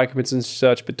of the documents and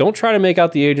such, but don't try to make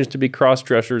out the agents to be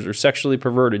cross-dressers or sexually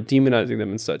perverted, demonizing them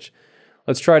and such.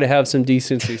 Let's try to have some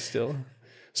decency still.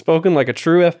 Spoken like a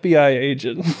true FBI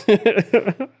agent.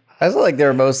 I feel like they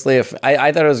were mostly,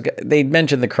 I thought it was, they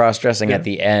mentioned the cross-dressing at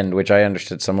the end, which I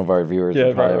understood some of our viewers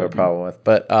would probably have a problem with.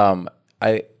 But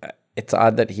it's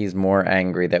odd that he's more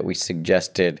angry that we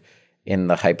suggested in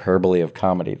the hyperbole of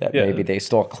comedy that maybe they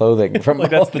stole clothing from like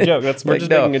that's the joke. We're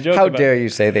just making a joke. How dare you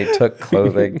say they took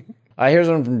clothing? Here's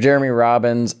one from Jeremy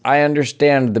Robbins. I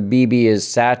understand the BB is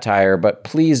satire, but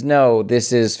please know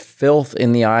this is filth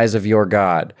in the eyes of your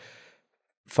God.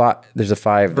 There's a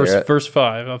 5 there. Verse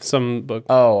 5 of some book.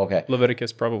 Oh, okay.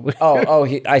 Leviticus, probably.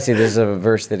 I see. This is a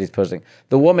verse that he's posting.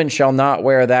 The woman shall not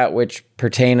wear that which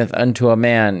pertaineth unto a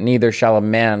man, neither shall a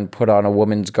man put on a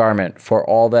woman's garment, for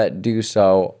all that do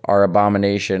so are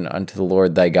abomination unto the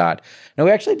Lord thy God. Now,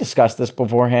 we actually discussed this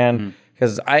beforehand,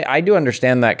 because I do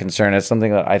understand that concern. It's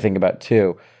something that I think about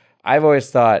too. I've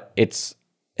always thought it's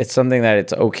something that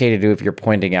it's okay to do if you're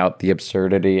pointing out the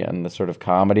absurdity and the sort of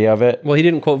comedy of it. Well, he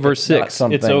didn't quote verse 6.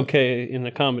 It's okay in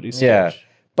the comedy sketch. Yeah,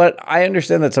 but I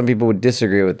understand that some people would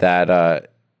disagree with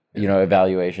that,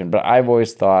 evaluation. But I've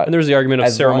always thought... And there's the argument of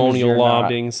ceremonial law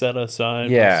being set aside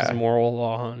versus moral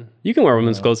law. You can wear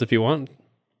women's clothes if you want.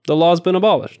 The law's been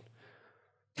abolished.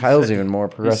 Kyle's even more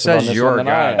progressive on this one than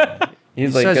I am. He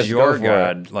says your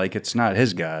God, like it's not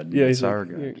his God. Yeah, it's our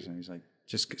God. So he's like...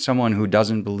 Just someone who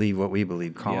doesn't believe what we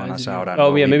believe, calling us out on.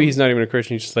 Oh yeah, maybe he's not even a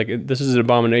Christian. He's just like, this is an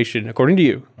abomination according to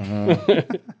you.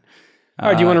 All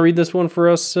right, do you want to read this one for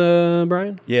us,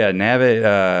 Brian? Yeah,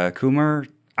 Navid Kumar.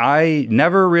 I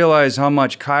never realized how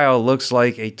much Kyle looks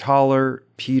like a taller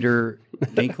Peter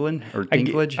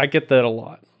Dinklage. I get that a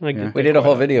lot. We did a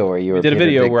whole video where you were. We did a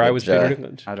video where I was Peter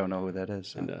Dinklage. I don't know who that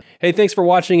is. And, hey, thanks for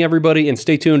watching, everybody, and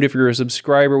stay tuned if you're a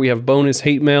subscriber. We have bonus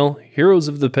hate mail, heroes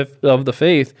of the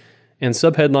faith, and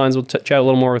subheadlines. We'll chat a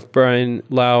little more with Brian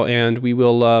Lau, and we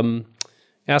will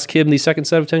ask him the second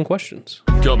set of 10 questions.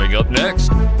 Coming up next,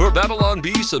 for Babylon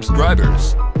Bee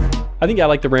subscribers. I think I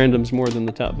like the randoms more than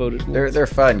the top voted ones. They're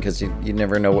fun because you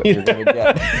never know what you're going to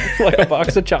get. It's like a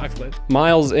box of chocolate.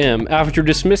 Miles M. After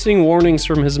dismissing warnings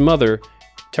from his mother,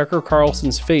 Tucker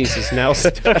Carlson's face is now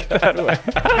stuck that way.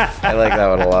 I like that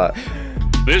one a lot.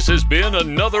 This has been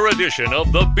another edition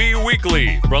of the Bee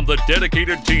Weekly from the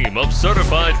dedicated team of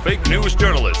certified fake news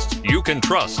journalists you can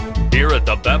trust here at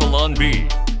the Babylon Bee.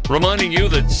 Reminding you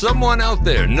that someone out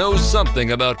there knows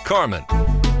something about Carmen,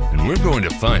 and we're going to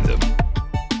find them.